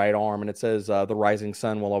on my right arm, and it says the rising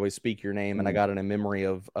sun will always speak your name. And I got it in memory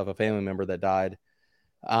of a family member that died.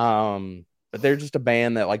 But they're just a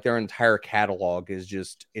band that, like, their entire catalog is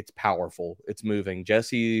just, it's powerful. It's moving.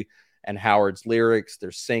 Jesse and Howard's lyrics,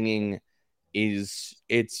 their singing it's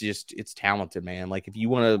talented, man. Like if you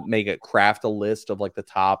want to craft a list of like the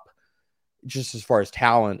top, just as far as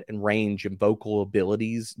talent and range and vocal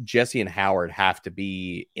abilities, Jesse and Howard have to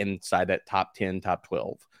be inside that top 10, top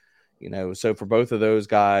 12, you know? So for both of those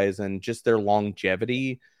guys, and just their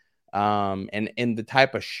longevity, and the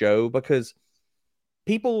type of show, because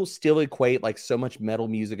people still equate like so much metal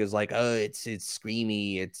music as like, oh, it's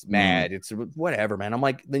screamy, it's mad, it's whatever, man. I'm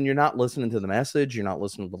like, then you're not listening to the message, you're not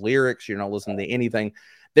listening to the lyrics, you're not listening to anything.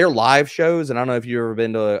 Their live shows, and I don't know if you've ever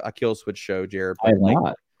been to a Killswitch show, Jarrett, but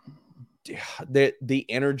like, the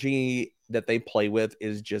energy that they play with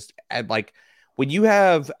is just like, when you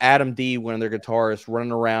have Adam D, one of their guitarists,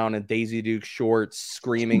 running around in Daisy Duke shorts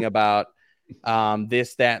screaming about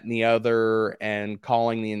this, that, and the other, and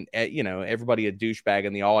calling everybody a douchebag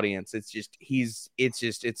in the audience.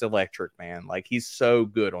 It's electric, man. Like, he's so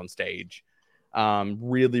good on stage.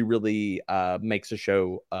 Really, really makes a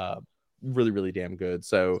show really, really damn good.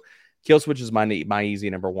 So Killswitch is my easy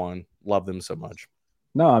number one. Love them so much.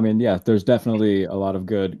 No, I mean, yeah, there's definitely a lot of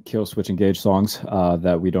good Killswitch Engage songs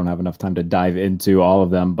that we don't have enough time to dive into all of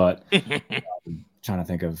them, but I'm trying to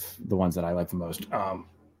think of the ones that I like the most.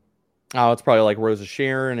 It's probably like Rose of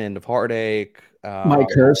Sharon, End of Heartache. My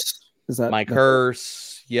Curse. Is that My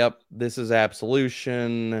Curse? Yep. This is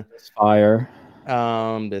Absolution. Fire.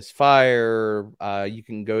 This Fire. You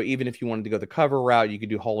can go, even if you wanted to go the cover route, you could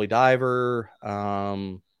do Holy Diver.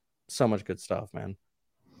 So much good stuff, man.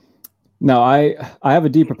 No, I have a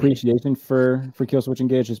deep appreciation for Killswitch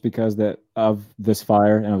Engage, just because of This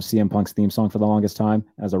Fire, and it was CM Punk's theme song for the longest time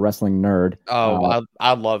as a wrestling nerd.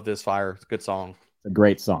 I love This Fire. It's a good song. It's a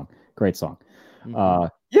great song. Great song.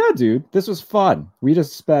 Yeah, dude, this was fun. We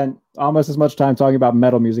just spent almost as much time talking about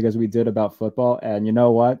metal music as we did about football. And you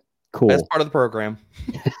know what? Cool. Best part of the program.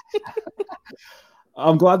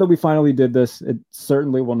 I'm glad that we finally did this. It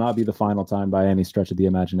certainly will not be the final time by any stretch of the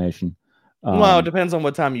imagination. Well, it depends on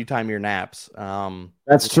what time you time your naps.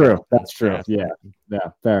 That's true. That's true. Yeah.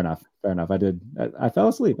 Fair enough. I fell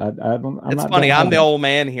asleep. It's funny. I'm the old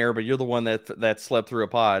man here, but you're the one that slept through a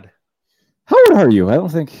pod. How old are you? I don't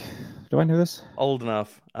think. Do I know this? Old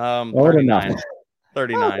enough. Old 39. enough.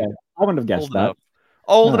 39. Okay. I wouldn't have guessed Old that. enough.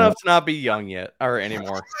 Old enough to not be young yet or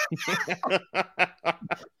anymore.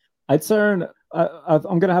 I'm going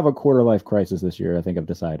to have a quarter life crisis this year. I think I've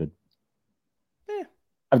decided.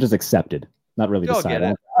 I've just accepted, not really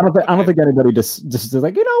decided. I don't think anybody just is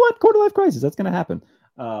like, you know what, quarter life crisis, that's going to happen.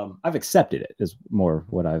 I've accepted it is more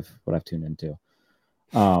what I've tuned into.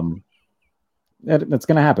 That's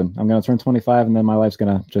going to happen. I'm going to turn 25 and then my life's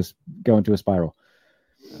going to just go into a spiral.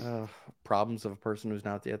 Problems of a person who's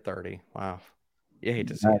not yet 30. Wow. You hate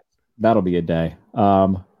to see it. That'll be a day.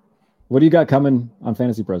 What do you got coming on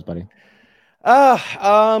Fantasy Pros, buddy?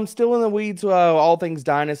 Still in the weeds. All things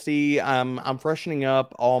dynasty. I'm freshening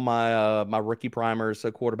up all my rookie primers.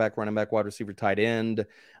 So quarterback, running back, wide receiver, tight end.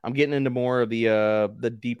 I'm getting into more of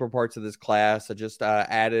the deeper parts of this class. I just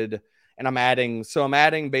added, and I'm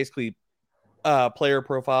adding basically player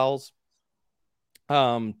profiles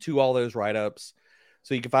to all those write-ups.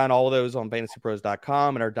 So you can find all of those on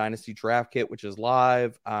fantasypros.com and our dynasty draft kit, which is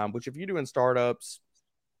live. Which if you're doing startups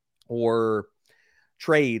or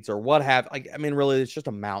trades or what have, like, I mean, really, it's just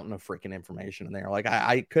a mountain of freaking information in there. Like,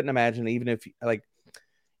 I couldn't imagine, even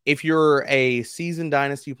if you're a seasoned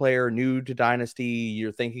dynasty player, new to dynasty,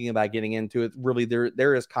 you're thinking about getting into it. Really,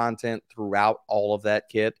 there is content throughout all of that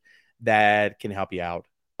kit that can help you out.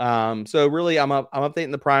 So really, I'm updating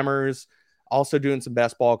the primers, also doing some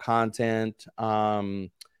best ball content.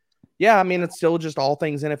 Yeah, I mean, it's still just all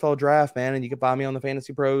things NFL draft, man. And you can find me on the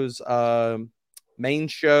Fantasy Pros main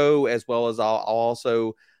show, as well as I'll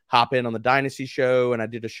also hop in on the Dynasty show. And I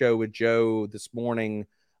did a show with Joe this morning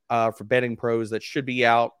for Betting Pros that should be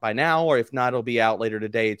out by now, or if not, it'll be out later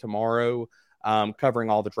today, tomorrow, covering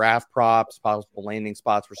all the draft props, possible landing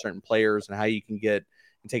spots for certain players, and how you can get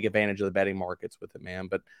and take advantage of the betting markets with it, man.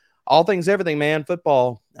 But all things, everything, man.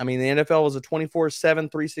 Football. I mean, the NFL is a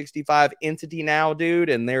 24/7, 365 entity now,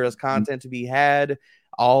 dude, and there is content to be had,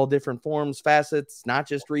 all different forms, facets, not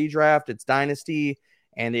just redraft, it's dynasty,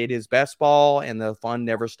 and it is best ball, and the fun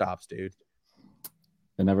never stops, dude.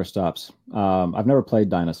 It never stops. I've never played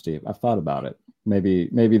Dynasty. I've thought about it.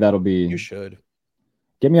 Maybe that'll be. You should.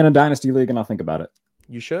 Get me in a Dynasty league, and I'll think about it.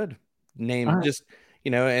 You should. Just,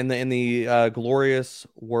 in the glorious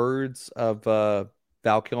words of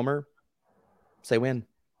Val Kilmer, say when.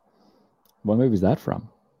 What movie is that from?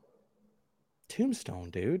 Tombstone,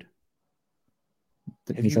 dude.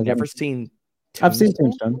 Have you never seen Tombstone? I've seen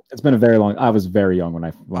Tombstone. It's been I was very young when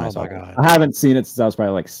I saw it. I haven't seen it since I was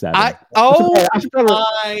probably like 7. I should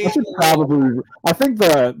probably. I think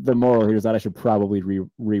the moral here is that I should probably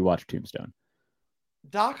rewatch Tombstone.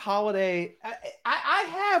 Doc Holliday.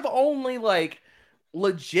 I have only like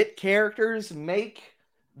legit characters make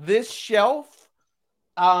this shelf.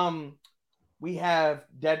 We have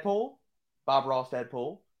Deadpool, Bob Ross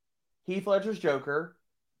Deadpool, Heath Ledger's Joker.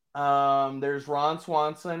 There's Ron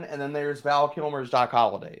Swanson, and then there's Val Kilmer's Doc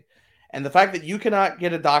Holliday. And the fact that you cannot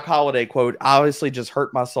get a Doc Holliday quote obviously just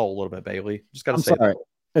hurt my soul a little bit, Bailey. Just gotta say sorry.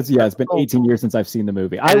 It's been 18 years since I've seen the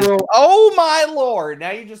movie. Oh my Lord!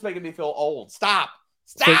 Now you're just making me feel old. Stop!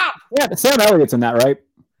 So, yeah, Sam Elliott's in that, right?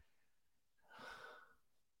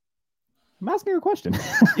 I'm asking you a question.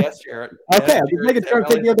 Yes, Jarrett. Okay, I'm just making sure I'm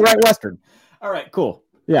thinking of the right Western. All right, cool.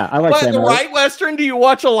 Yeah, I like Sam Elliott. Right Western? Do you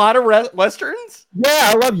watch a lot of Westerns?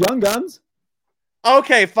 Yeah, I love Young Guns.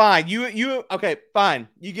 Okay, fine. Okay, fine.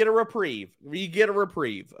 You get a reprieve.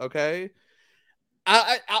 Okay.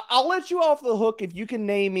 I'll let you off the hook if you can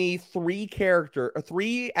name me 3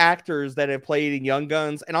 actors that have played in Young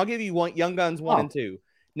Guns, and I'll give you Young Guns 1 and 2.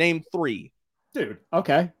 Name 3. Dude,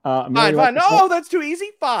 okay. Fine. No, that's too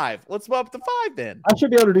easy. 5. Let's move up to 5 then. I should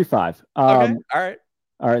be able to do 5. Okay.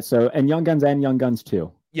 All right. So, and Young Guns and Young Guns 2.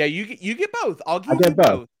 Yeah, you get both. I'll give you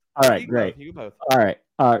both. All right, great. You get both. All right.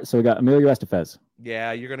 So we got Emilio Estevez.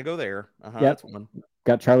 Yeah, you're gonna go there. Yep. That's 1.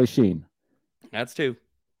 Got Charlie Sheen. That's 2.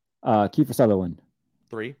 Kiefer Sutherland.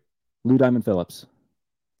 3. Lou Diamond Phillips.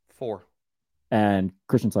 4. And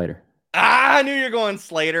Christian Slater. I knew you were going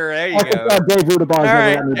Slater. There you go. Dave Rudabaugh. All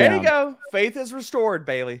right, there you go. Faith is restored,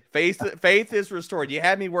 Bailey. Faith is restored. You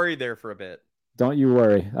had me worried there for a bit. Don't you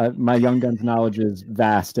worry. My Young Guns knowledge is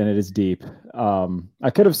vast and it is deep. I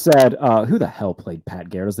could have said, who the hell played Pat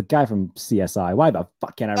Garrett? It was the guy from CSI. Why the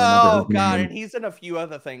fuck can't I remember his God, name? and he's in a few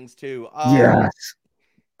other things too. Yes.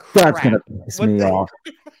 That's going to piss me off.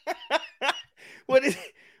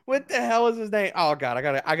 What the hell is his name? Oh God,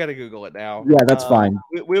 I gotta Google it now. Yeah, that's fine.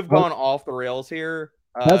 We've gone off the rails here.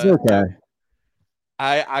 That's okay.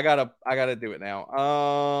 I gotta do it now.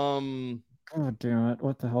 God damn it!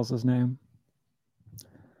 What the hell's his name?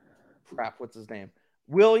 Crap, what's his name?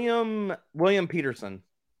 William Peterson.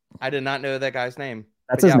 I did not know that guy's name.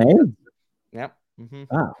 That's his name? Yep. Mm-hmm.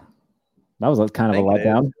 Oh, that was kind of a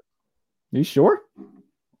letdown. Are you sure?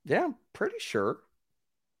 Yeah, I'm pretty sure.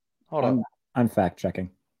 Hold on. I'm fact checking.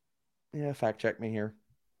 Yeah, fact check me here.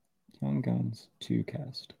 Young Guns 2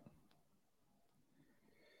 cast.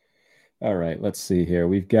 All right, let's see here.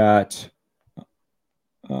 We've got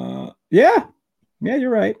yeah, you're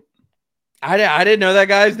right. I didn't know that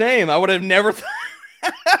guy's name. I would have never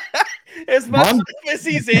as much as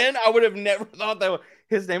he's in, I would have never thought that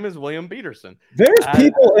his name is William Peterson. There's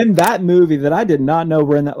people in that movie that I did not know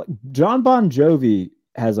were in that. John Bon Jovi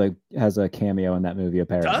has a cameo in that movie,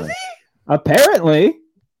 apparently. Does he? Apparently.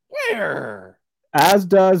 Where? As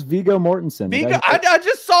does Viggo Mortensen. Viggo, I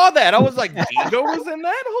just saw that. I was like, Viggo was in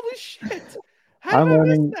that? Holy shit. How did I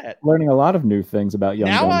miss that? Learning a lot of new things about Young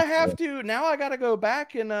Guns. Now I gotta go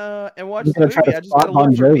back and watch the movie. I just gotta Bon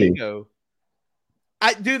look for Jovi. Viggo.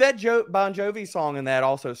 I do that Bon Jovi song in that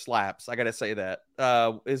also slaps. I gotta say that.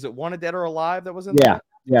 Is it Wanted Dead or Alive that was in there?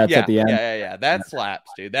 Yeah, it's at the end. Yeah. That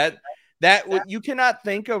slaps, dude. That you cannot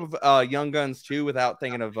think of Young Guns 2 without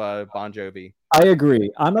thinking of Bon Jovi. I agree.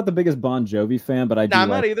 I'm not the biggest Bon Jovi fan, but I'm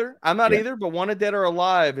not either. But Wanted Dead or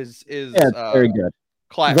Alive is very good.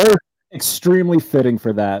 Classic. Very extremely fitting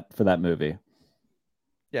for that movie.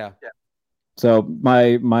 Yeah. So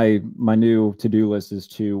my new to-do list is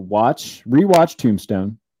to rewatch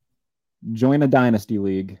Tombstone, join a dynasty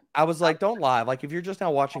league. I was like, don't lie. Like if you're just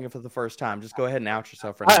now watching it for the first time, just go ahead and out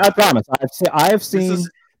yourself for I promise. I have seen.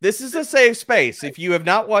 This is a safe space. If you have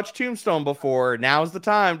not watched Tombstone before, now's the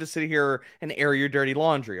time to sit here and air your dirty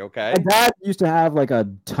laundry, okay? My dad used to have like a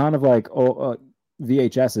ton of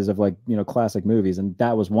VHSs of classic movies, and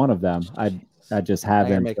that was one of them. I just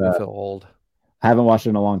haven't make me feel old. Haven't watched it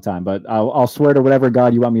in a long time, but I'll swear to whatever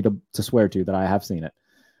God you want me to swear to that I have seen it.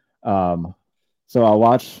 So I'll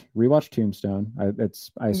rewatch Tombstone. I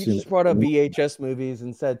assume you just brought up VHS movies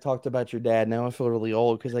and talked about your dad. Now I feel really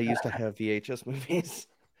old because I used to have VHS movies.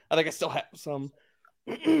 I think I still have some.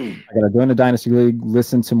 I gotta join a dynasty league,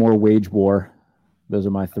 listen to more Wage War. Those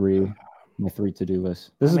are my three to-do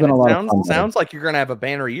lists. This has been a lot of fun. Sounds like you're gonna have a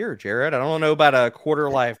banner year, Jarrett. I don't know about a quarter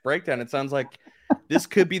life breakdown. It sounds like this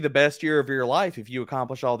could be the best year of your life if you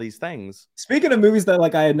accomplish all these things. Speaking of movies that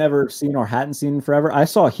I had never seen or hadn't seen in forever, I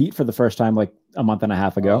saw Heat for the first time a month and a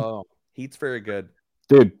half ago. Oh, Heat's very good.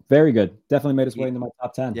 Dude, very good. Definitely made its way into my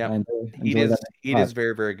top 10. Yeah, Heat is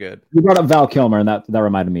very, very good. You brought up Val Kilmer, and that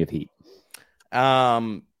reminded me of Heat.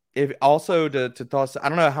 If also to toss, I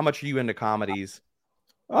don't know how much are you into comedies.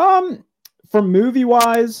 For movie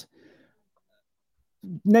wise,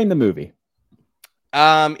 name the movie.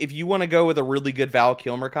 If you want to go with a really good Val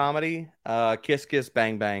Kilmer comedy, Kiss Kiss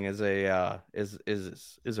Bang Bang is a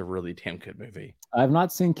really damn good movie. I've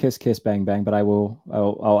not seen Kiss Kiss Bang Bang, but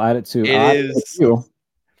I'll add it to.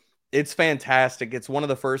 It's fantastic. It's one of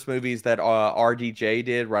the first movies that RDJ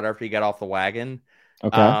did right after he got off the wagon.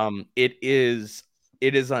 Okay. It is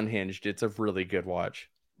unhinged. It's a really good watch.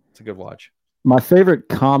 It's a good watch. My favorite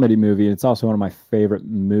comedy movie, and it's also one of my favorite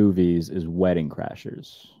movies, is Wedding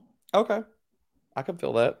Crashers. Okay. I can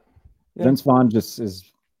feel that. Yeah. Vince Vaughn just is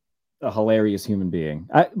a hilarious human being.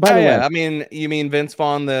 By the way, I mean, you mean Vince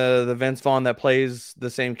Vaughn, the Vince Vaughn that plays the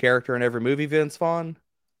same character in every movie, Vince Vaughn?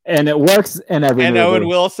 And it works in every movie. And Owen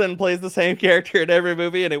Wilson plays the same character in every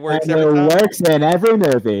movie, and it works every time. It works in every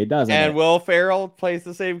movie, doesn't it? And Will Ferrell plays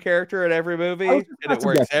the same character in every movie, and it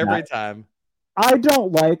works every time. I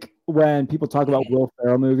don't like when people talk about Will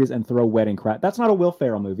Ferrell movies and throw Wedding Crash. That's not a Will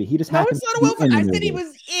Ferrell movie. He just happens. No, it's not a Will Ferrell. I said he was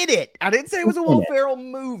in it. I didn't say it was a Will Ferrell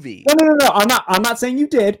movie. No. I'm not saying you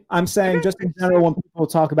did. I'm saying just in general when people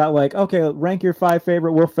talk about okay, rank your 5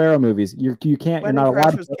 favorite Will Ferrell movies. You can't. Wedding you're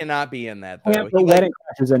not allowed. Cannot be in that though. Wedding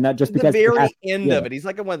Crashers in that just because the very end of it. He's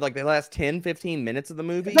in the last 10-15 minutes of the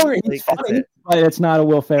movie. He's funny, but it's not a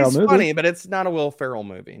Will Ferrell movie. It's funny, but it's not a Will Ferrell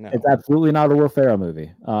movie. No, it's absolutely not a Will Ferrell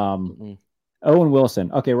movie. Owen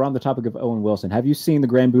Wilson. Okay, we're on the topic of Owen Wilson. Have you seen the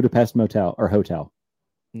Grand Budapest Motel or Hotel?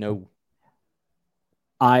 No.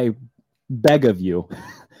 I beg of you,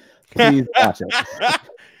 please watch it.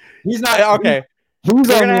 He's not okay. He's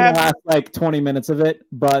only in the last 20 minutes of it,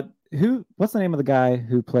 but What's the name of the guy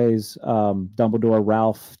who plays Dumbledore?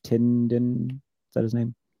 Ralph Tinden. Is that his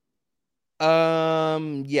name?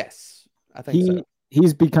 Yes, I think so.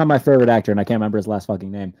 He's become my favorite actor, and I can't remember his last fucking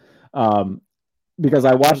name. Because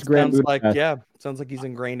I watched Grand Budapest. Sounds like he's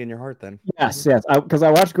ingrained in your heart then. Yes. Because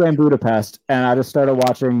I watched Grand Budapest, and I just started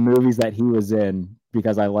watching movies that he was in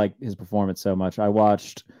because I like his performance so much. I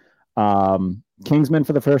watched Kingsman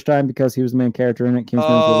for the first time because he was the main character in it.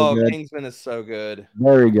 Kingsman is so good.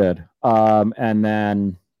 Very good. And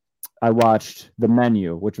then I watched The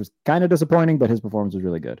Menu, which was kind of disappointing, but his performance was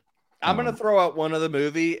really good. I'm gonna throw out one other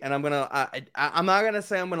movie, and I'm not gonna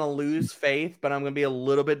say I'm gonna lose faith, but I'm gonna be a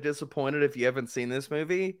little bit disappointed if you haven't seen this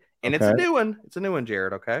movie. And It's a new one. It's a new one,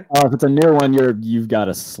 Jared. Okay. Oh, if it's a new one, you've got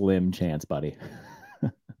a slim chance, buddy.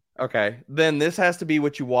 Okay, then this has to be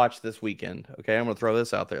what you watch this weekend. Okay, I'm gonna throw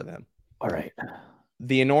this out there then. All right.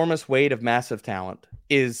 The Enormous Weight of Massive Talent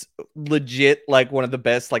is legit like one of the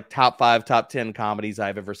best, like top 5, top 10 comedies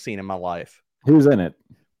I've ever seen in my life. Who's in it?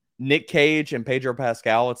 Nick Cage and Pedro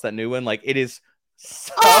Pascal. It's that new one. Like it is.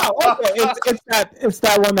 So... okay. It's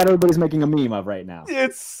that one that everybody's making a meme of right now.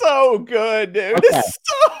 It's so good, dude. Okay. It's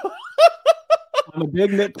so... I'm a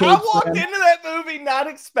big Nick Cage I walked fan. into that movie not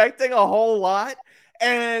expecting a whole lot,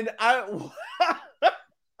 and I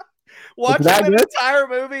watching the entire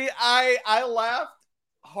movie. I laughed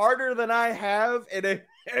harder than I have in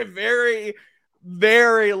a very,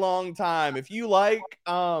 very long time. If you like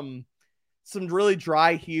some really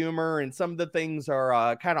dry humor, and some of the things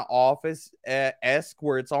are kind of Office-esque,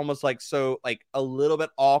 where it's almost like a little bit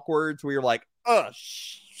awkward, where you're like, oh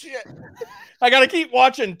shit, I gotta keep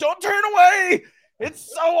watching. Don't turn away.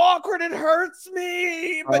 It's so awkward, it hurts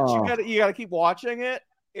me. But you gotta keep watching it.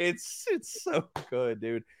 It's so good,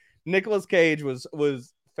 dude. Nicolas Cage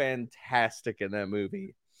was fantastic in that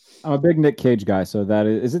movie. I'm a big Nick Cage guy, so that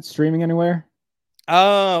is it streaming anywhere?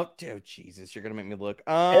 Oh, Jesus, you're gonna make me look. If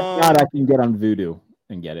not, I can get on Vudu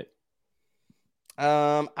and get it.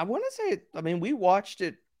 I want to say, I mean, we watched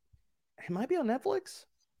it. It might be on Netflix,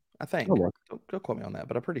 I think. Don't quote me on that,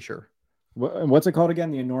 but I'm pretty sure. What's it called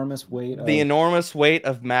again? The Enormous Weight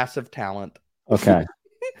of Massive Talent. Okay.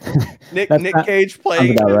 Nick Cage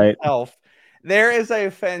playing himself. Right. There is a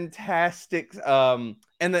fantastic and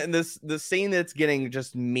the scene that's getting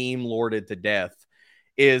just meme lorded to death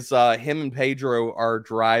is him and Pedro are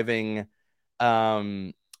driving.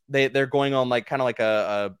 They're going on like kind of like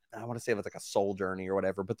a I want to say it was like a soul journey or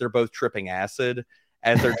whatever, but they're both tripping acid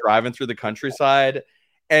as they're driving through the countryside,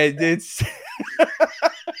 and it's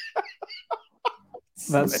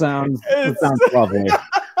that sounds lovely.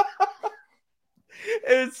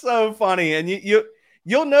 It's so funny, and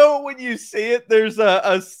you'll know when you see it. There's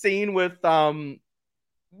a scene with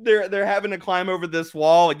they're having to climb over this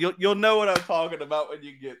wall, and you'll know what I'm talking about when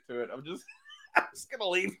you get to it. I'm just gonna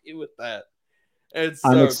leave you with that. It's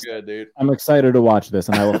so good, dude. I'm excited to watch this,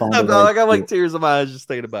 and I will find it. I got like tears in my eyes just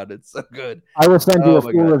thinking about it. It's so good. I will send you a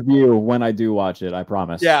full review when I do watch it. I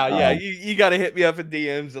promise. Yeah. You got to hit me up in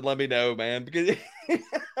DMs and let me know, man, because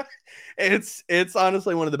it's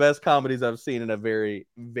honestly one of the best comedies I've seen in a very,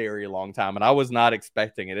 very long time, and I was not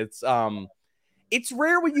expecting it. It's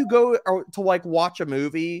rare when you go to like watch a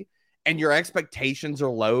movie and your expectations are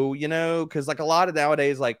low, because like a lot of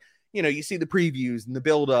nowadays, like, you see the previews and the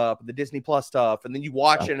build up, the Disney Plus stuff, and then you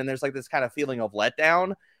watch it and there's like this kind of feeling of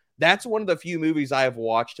letdown. That's one of the few movies I have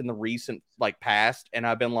watched in the recent like past, and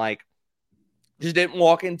I've been like, just didn't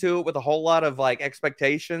walk into it with a whole lot of like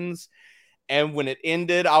expectations. And when it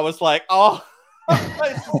ended, I was like, oh,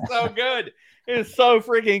 it's so good. It's so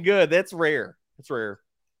freaking good. That's rare. It's rare.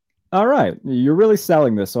 All right, you're really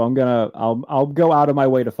selling this, so I'll go out of my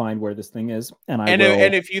way to find where this thing is, and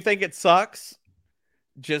and if you think it sucks,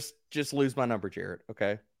 just lose my number, Jarrett.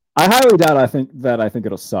 Okay. I highly doubt. I think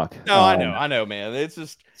it'll suck. No, I know, man. It's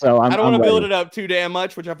just I don't want to build it up too damn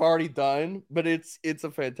much, which I've already done. But it's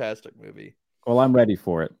a fantastic movie. Well, I'm ready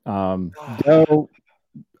for it. Go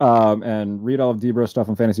and read all of Debro's stuff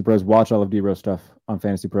on Fantasy Pros. Watch all of Debro's stuff on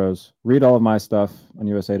Fantasy Pros. Read all of my stuff on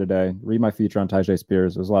USA Today. Read my feature on Tajay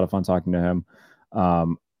Spears. It was a lot of fun talking to him.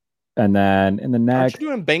 And then in the next, aren't you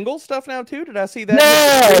doing Bengals stuff now too? Did I see that?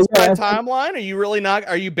 No, timeline. Are you really not?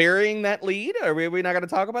 Are you burying that lead? Are we not going to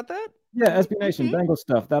talk about that? Yeah, SB Nation Bengals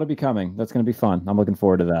stuff. That'll be coming. That's going to be fun. I'm looking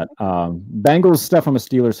forward to that. Bengals stuff. I'm a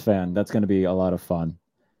Steelers fan. That's going to be a lot of fun.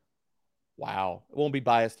 Wow, it won't be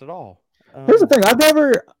biased at all. Here's the thing. I've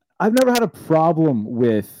never had a problem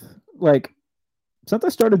with like since I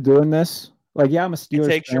started doing this. Like, yeah, I'm a Steelers fan. It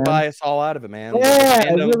takes your bias all out of it, man. Yeah,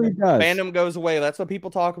 it really does. Fandom goes away. That's what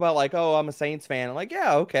people talk about. Like, oh, I'm a Saints fan. I'm like,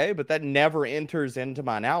 yeah, okay, but that never enters into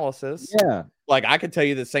my analysis. Yeah. Like, I could tell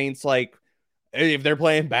you the Saints, like, if they're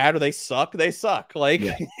playing bad or they suck, they suck. Like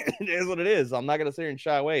Yeah. it is what it is. I'm not gonna sit here and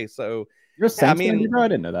shy away. So You're a Saints fan, bro? I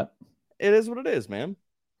didn't know that. it is what it is, man.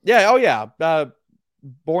 Yeah. Oh yeah.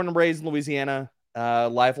 Born and raised in Louisiana.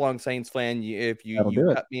 Lifelong Saints fan. If you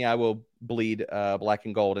cut me, I will bleed black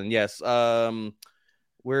and gold. And yes,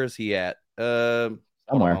 where is he at?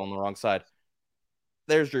 Somewhere on the wrong side.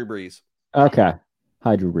 There's Drew Brees. Okay.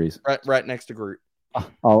 Hi, Drew Brees. Right next to Groot.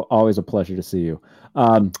 Always a pleasure to see you.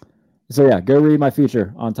 So yeah, go read my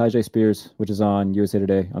feature on Tyjae Spears, which is on USA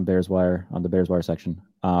Today on Bears Wire, on the Bears Wire section.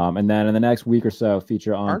 And then in the next week or so,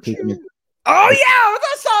 feature on Puka. Oh yeah,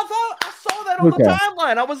 I saw that on the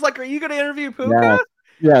timeline. I was like, "Are you going to interview Puka?"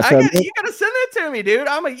 Yeah. So you got to send it to me, dude.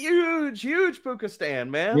 I'm a huge Puka stan,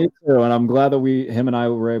 man. Me too, and I'm glad that him and I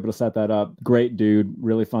were able to set that up. Great dude,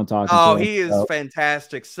 really fun talking. Oh, he is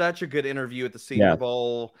fantastic. Such a good interview at the Senior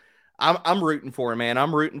Bowl. I'm rooting for him, man.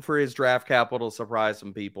 I'm rooting for his draft capital to surprise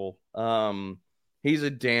some people. He's a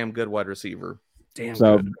damn good wide receiver. Damn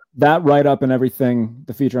good. That write-up and everything,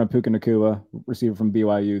 the feature on Puka Nacua, receiver from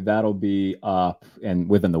BYU, that'll be up and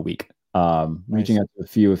within the week. Reaching out to a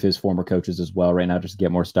few of his former coaches as well right now just to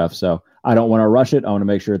get more stuff. So I don't want to rush it. I want to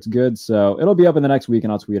make sure it's good. So it'll be up in the next week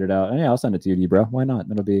and I'll tweet it out. And yeah, I'll send it to you, bro. Why not?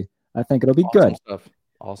 I think it'll be good.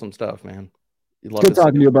 Awesome stuff, man. Good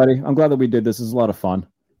talking to you, buddy. I'm glad that we did this. This is a lot of fun.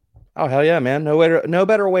 Oh, hell yeah, man. No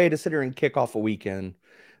better way to sit here and kick off a weekend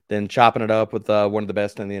than chopping it up with one of the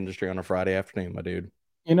best in the industry on a Friday afternoon, my dude.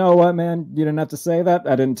 You know what, man? You didn't have to say that.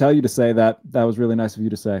 I didn't tell you to say that. That was really nice of you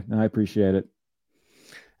to say. I appreciate it.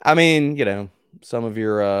 I mean, some of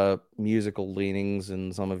your musical leanings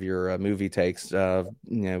and some of your movie takes,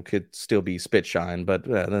 could still be spit shine, but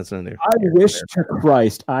that's in there. I wish to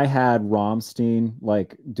Christ I had Rammstein,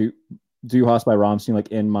 like Du Hast by Rammstein, like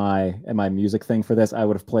in my music thing for this. I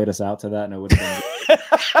would have played us out to that, and it would have been.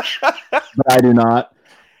 But I do not.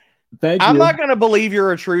 Thank you. I'm not gonna believe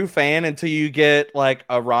you're a true fan until you get like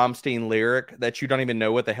a Rammstein lyric that you don't even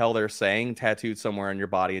know what the hell they're saying tattooed somewhere on your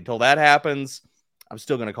body. Until that happens, I'm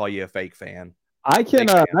still gonna call you a fake fan. I can.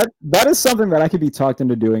 That is something that I could be talked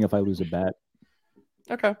into doing if I lose a bet.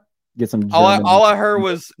 Okay. Get some. All I heard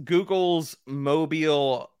was Google's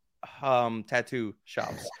Mobile tattoo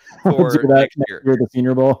shops for next year. The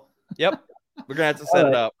Senior Bowl. Yep, we're gonna have to set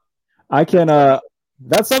it up. I can.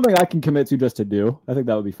 That's something I can commit to just to do. I think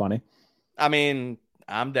that would be funny. I mean,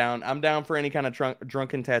 I'm down. I'm down for any kind of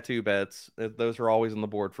drunken tattoo bets. Those are always on the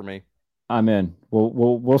board for me. I'm in.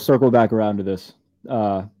 We'll circle back around to this.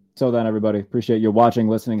 Till then, everybody, appreciate you watching,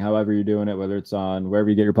 listening, however you're doing it, whether it's on wherever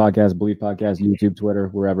you get your podcast, Believe Podcast, YouTube, Twitter,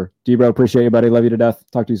 wherever. D-Bro, appreciate you, buddy. Love you to death.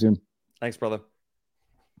 Talk to you soon. Thanks, brother.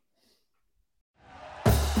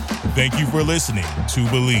 Thank you for listening to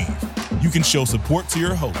Believe. You can show support to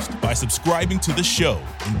your host by subscribing to the show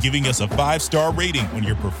and giving us a 5-star rating on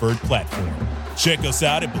your preferred platform. Check us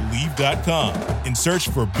out at Believe.com and search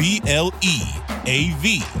for BLEAV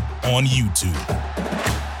on YouTube.